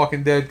whenever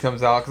Walking Dead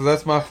comes out, because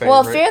that's my favorite.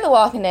 Well, Fear the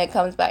Walking Dead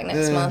comes back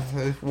next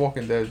month.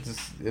 Walking Dead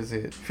is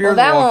it. Fear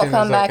that the won't Walking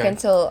come is back okay.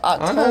 until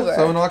October. I know,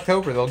 so in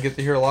October they'll get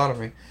to hear a lot of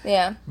me.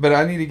 Yeah. But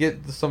I need to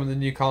get some of the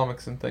new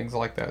comics and things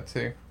like that,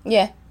 too.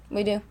 Yeah,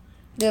 we do.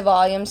 The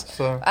volumes.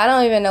 So I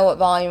don't even know what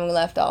volume we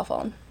left off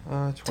on.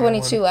 22,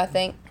 22, I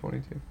think.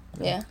 22.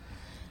 Yeah.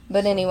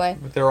 But anyway.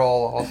 But they're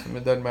all awesome.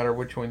 It doesn't matter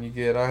which one you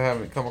get. I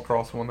haven't come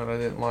across one that I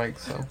didn't like,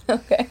 so.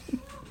 Okay.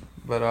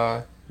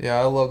 But, yeah,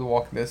 I love The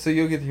Walking Dead. So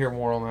you'll get to hear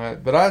more on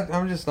that. But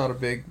I'm just not a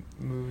big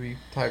movie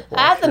type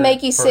watcher. I have to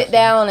make you sit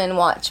down and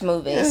watch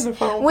movies. Yeah,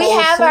 if I don't we fall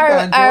have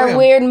asleep, our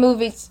weird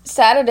movie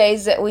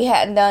Saturdays that we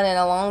hadn't done in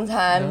a long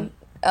time. Yeah.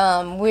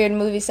 Weird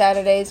movie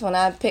Saturdays when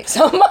I pick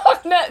some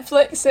off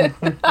Netflix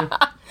and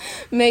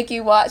make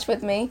you watch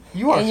with me.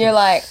 You watch and you're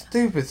like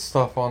stupid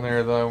stuff on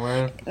there though,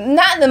 man.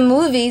 Not the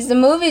movies. The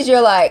movies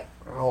you're like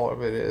all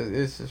of it is.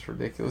 It's just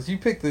ridiculous.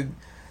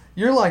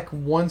 You're like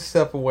one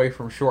step away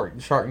from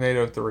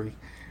Sharknado 3.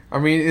 I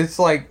mean, it's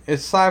like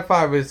it's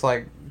sci-fi, but it's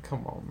like,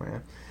 come on,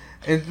 man.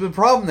 And the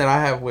problem that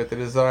I have with it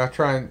is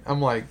that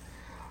I'm like,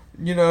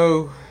 you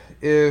know,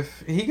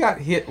 if he got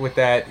hit with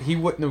that, he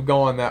wouldn't have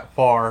gone that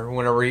far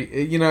whenever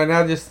and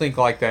I just think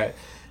like that.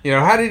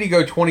 How did he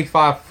go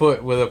 25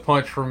 foot with a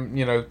punch from,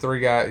 three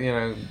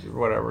guys,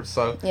 whatever.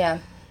 So, yeah.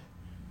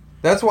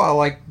 That's why I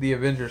like the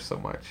Avengers so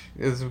much,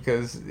 is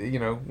because,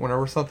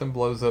 whenever something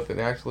blows up, it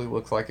actually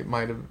looks like it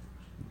might have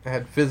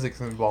had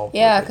physics involved.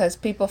 Yeah, because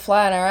people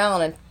flying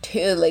around are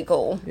totally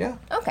cool. Yeah.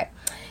 Okay.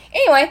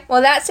 Anyway,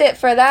 well, that's it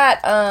for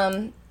that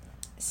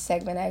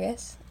segment, I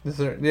guess.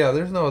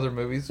 There's no other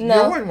movies.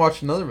 No. You wouldn't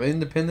watch another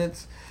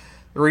Independence,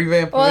 the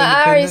revamp of Well,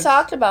 Independence. I already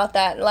talked about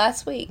that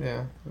last week.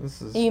 Yeah.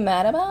 Are you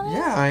mad about it?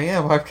 Yeah, I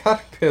am. I've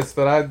got pissed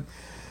that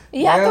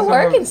You have to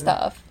work and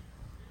stuff.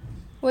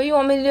 What do you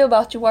want me to do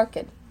about you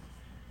working?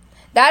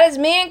 That is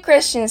me and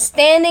Christian's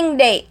standing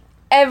date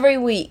every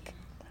week.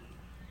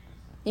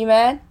 You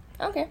mad?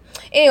 Okay.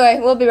 Anyway,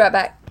 we'll be right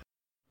back.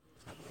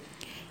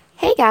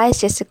 Hey guys,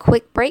 just a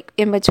quick break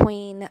in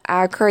between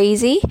our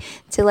crazy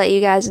to let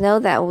you guys know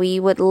that we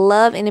would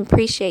love and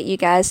appreciate you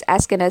guys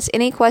asking us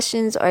any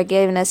questions or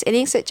giving us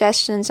any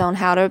suggestions on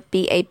how to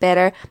be a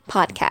better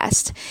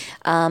podcast.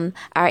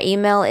 Our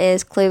email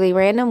is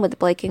clearlyrandom with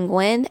Blake and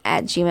Gwen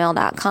at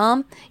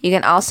gmail.com. You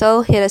can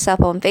also hit us up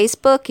on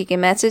Facebook. You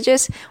can message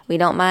us. We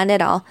don't mind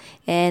at all.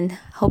 And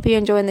hope you're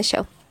enjoying the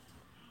show.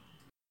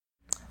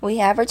 We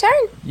have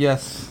returned.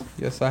 Yes,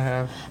 I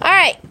have. All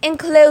right, in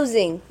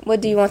closing, what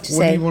do you want to say?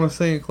 What do you want to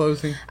say in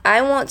closing?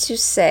 I want to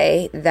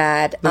say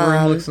that the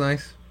room looks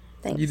nice.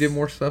 Thanks. You did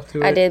more stuff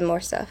to it. I did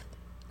more stuff.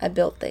 I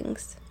built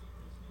things.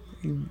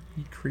 You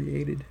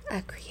created.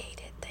 I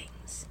created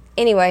things.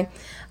 Anyway,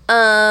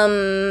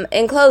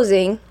 in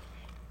closing,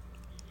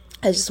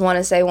 I just want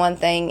to say one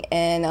thing,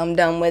 and I'm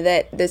done with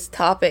it. This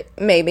topic,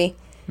 maybe,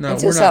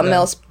 until something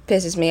else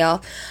pisses me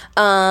off.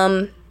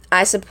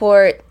 I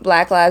support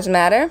Black Lives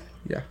Matter.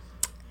 Yeah.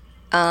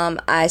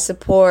 I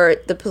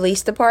support the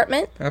police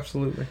department.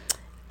 Absolutely.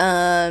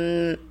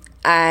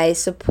 I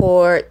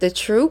support the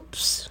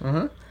troops.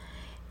 Uh-huh.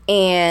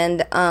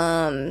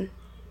 And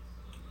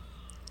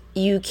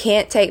you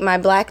can't take my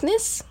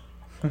blackness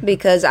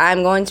because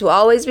I'm going to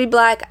always be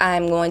black.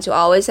 I'm going to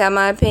always have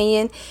my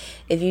opinion.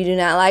 If you do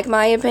not like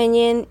my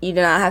opinion, you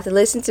do not have to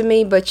listen to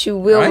me, but you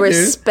will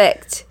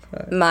respect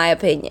my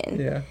opinion.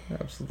 Yeah,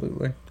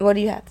 absolutely. What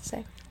do you have to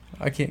say?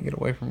 I can't get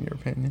away from your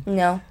opinion.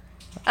 No.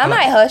 I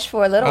might hush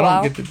for a little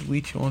while. I don't get to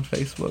delete you on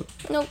Facebook.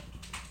 Nope.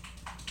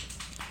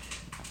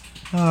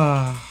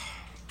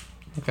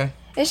 Okay.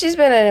 It's just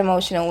been an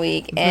emotional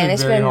week, and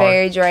it's been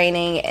very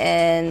draining.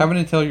 And having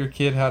to tell your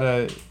kid how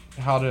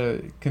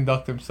to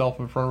conduct himself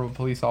in front of a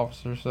police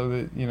officer so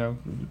that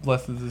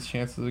lessens his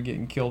chances of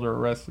getting killed or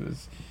arrested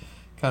is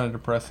kind of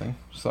depressing.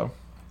 So.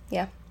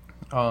 Yeah.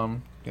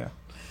 Yeah.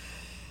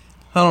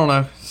 I don't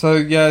know. So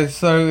yeah,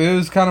 so it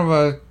was kind of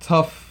a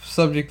tough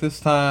subject this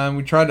time.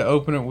 We tried to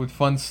open it with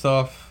fun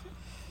stuff,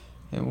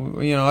 and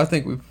I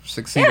think we've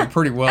succeeded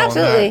pretty well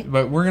absolutely. in that.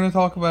 But we're gonna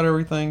talk about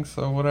everything,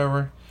 so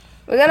whatever.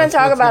 We're gonna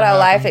talk about our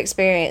life happen.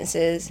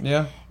 experiences.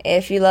 Yeah.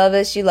 If you love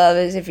us, you love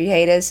us. If you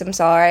hate us, I'm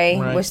sorry.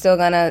 Right. We're still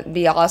gonna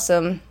be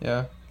awesome.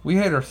 Yeah. We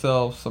hate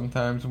ourselves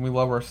sometimes, and we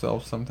love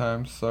ourselves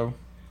sometimes. So.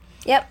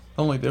 Yep.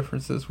 The only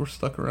difference is we're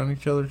stuck around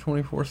each other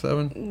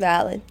 24/7.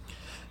 Valid.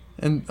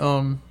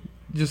 And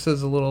just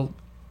as a little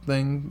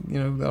thing,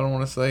 that I don't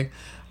want to say,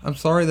 I'm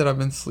sorry that I've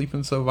been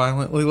sleeping so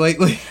violently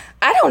lately.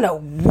 I don't know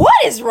what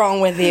is wrong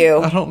with you.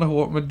 I don't know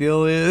what my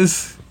deal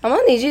is. I'm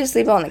gonna need you to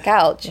sleep on the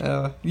couch.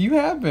 You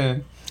have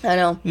been. I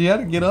know. You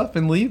had to get up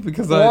and leave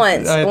because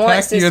Once I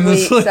attacked you in the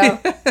sleep. So,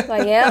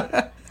 like,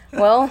 yep.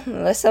 Well,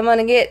 unless I'm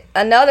gonna get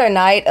another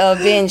night of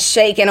being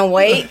shaken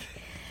awake,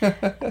 I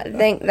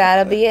think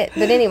that'll be it.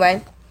 But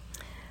anyway.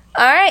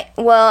 All right.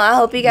 Well, I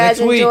hope you guys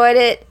enjoyed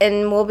it,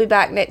 and we'll be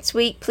back next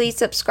week. Please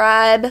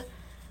subscribe.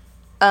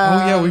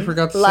 We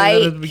forgot to say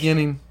that at the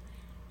beginning.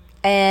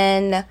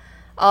 And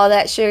all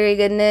that sugary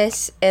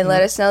goodness, and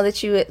let us know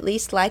that you at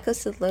least like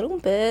us a little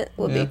bit.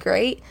 Would be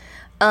great.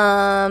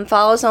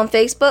 Follow us on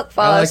Facebook.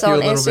 Follow us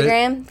on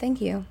Instagram. Thank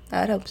you.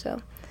 I would hope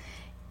so.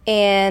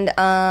 And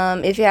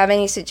if you have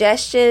any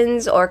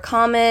suggestions or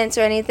comments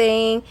or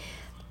anything,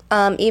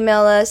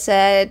 email us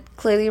at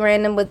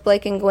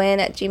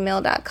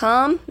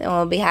clearlyrandomwithblakeandgwen@gmail.com, and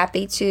we'll be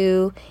happy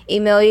to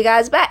email you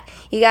guys back.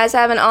 You guys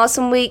have an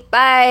awesome week.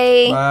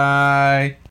 Bye. Bye.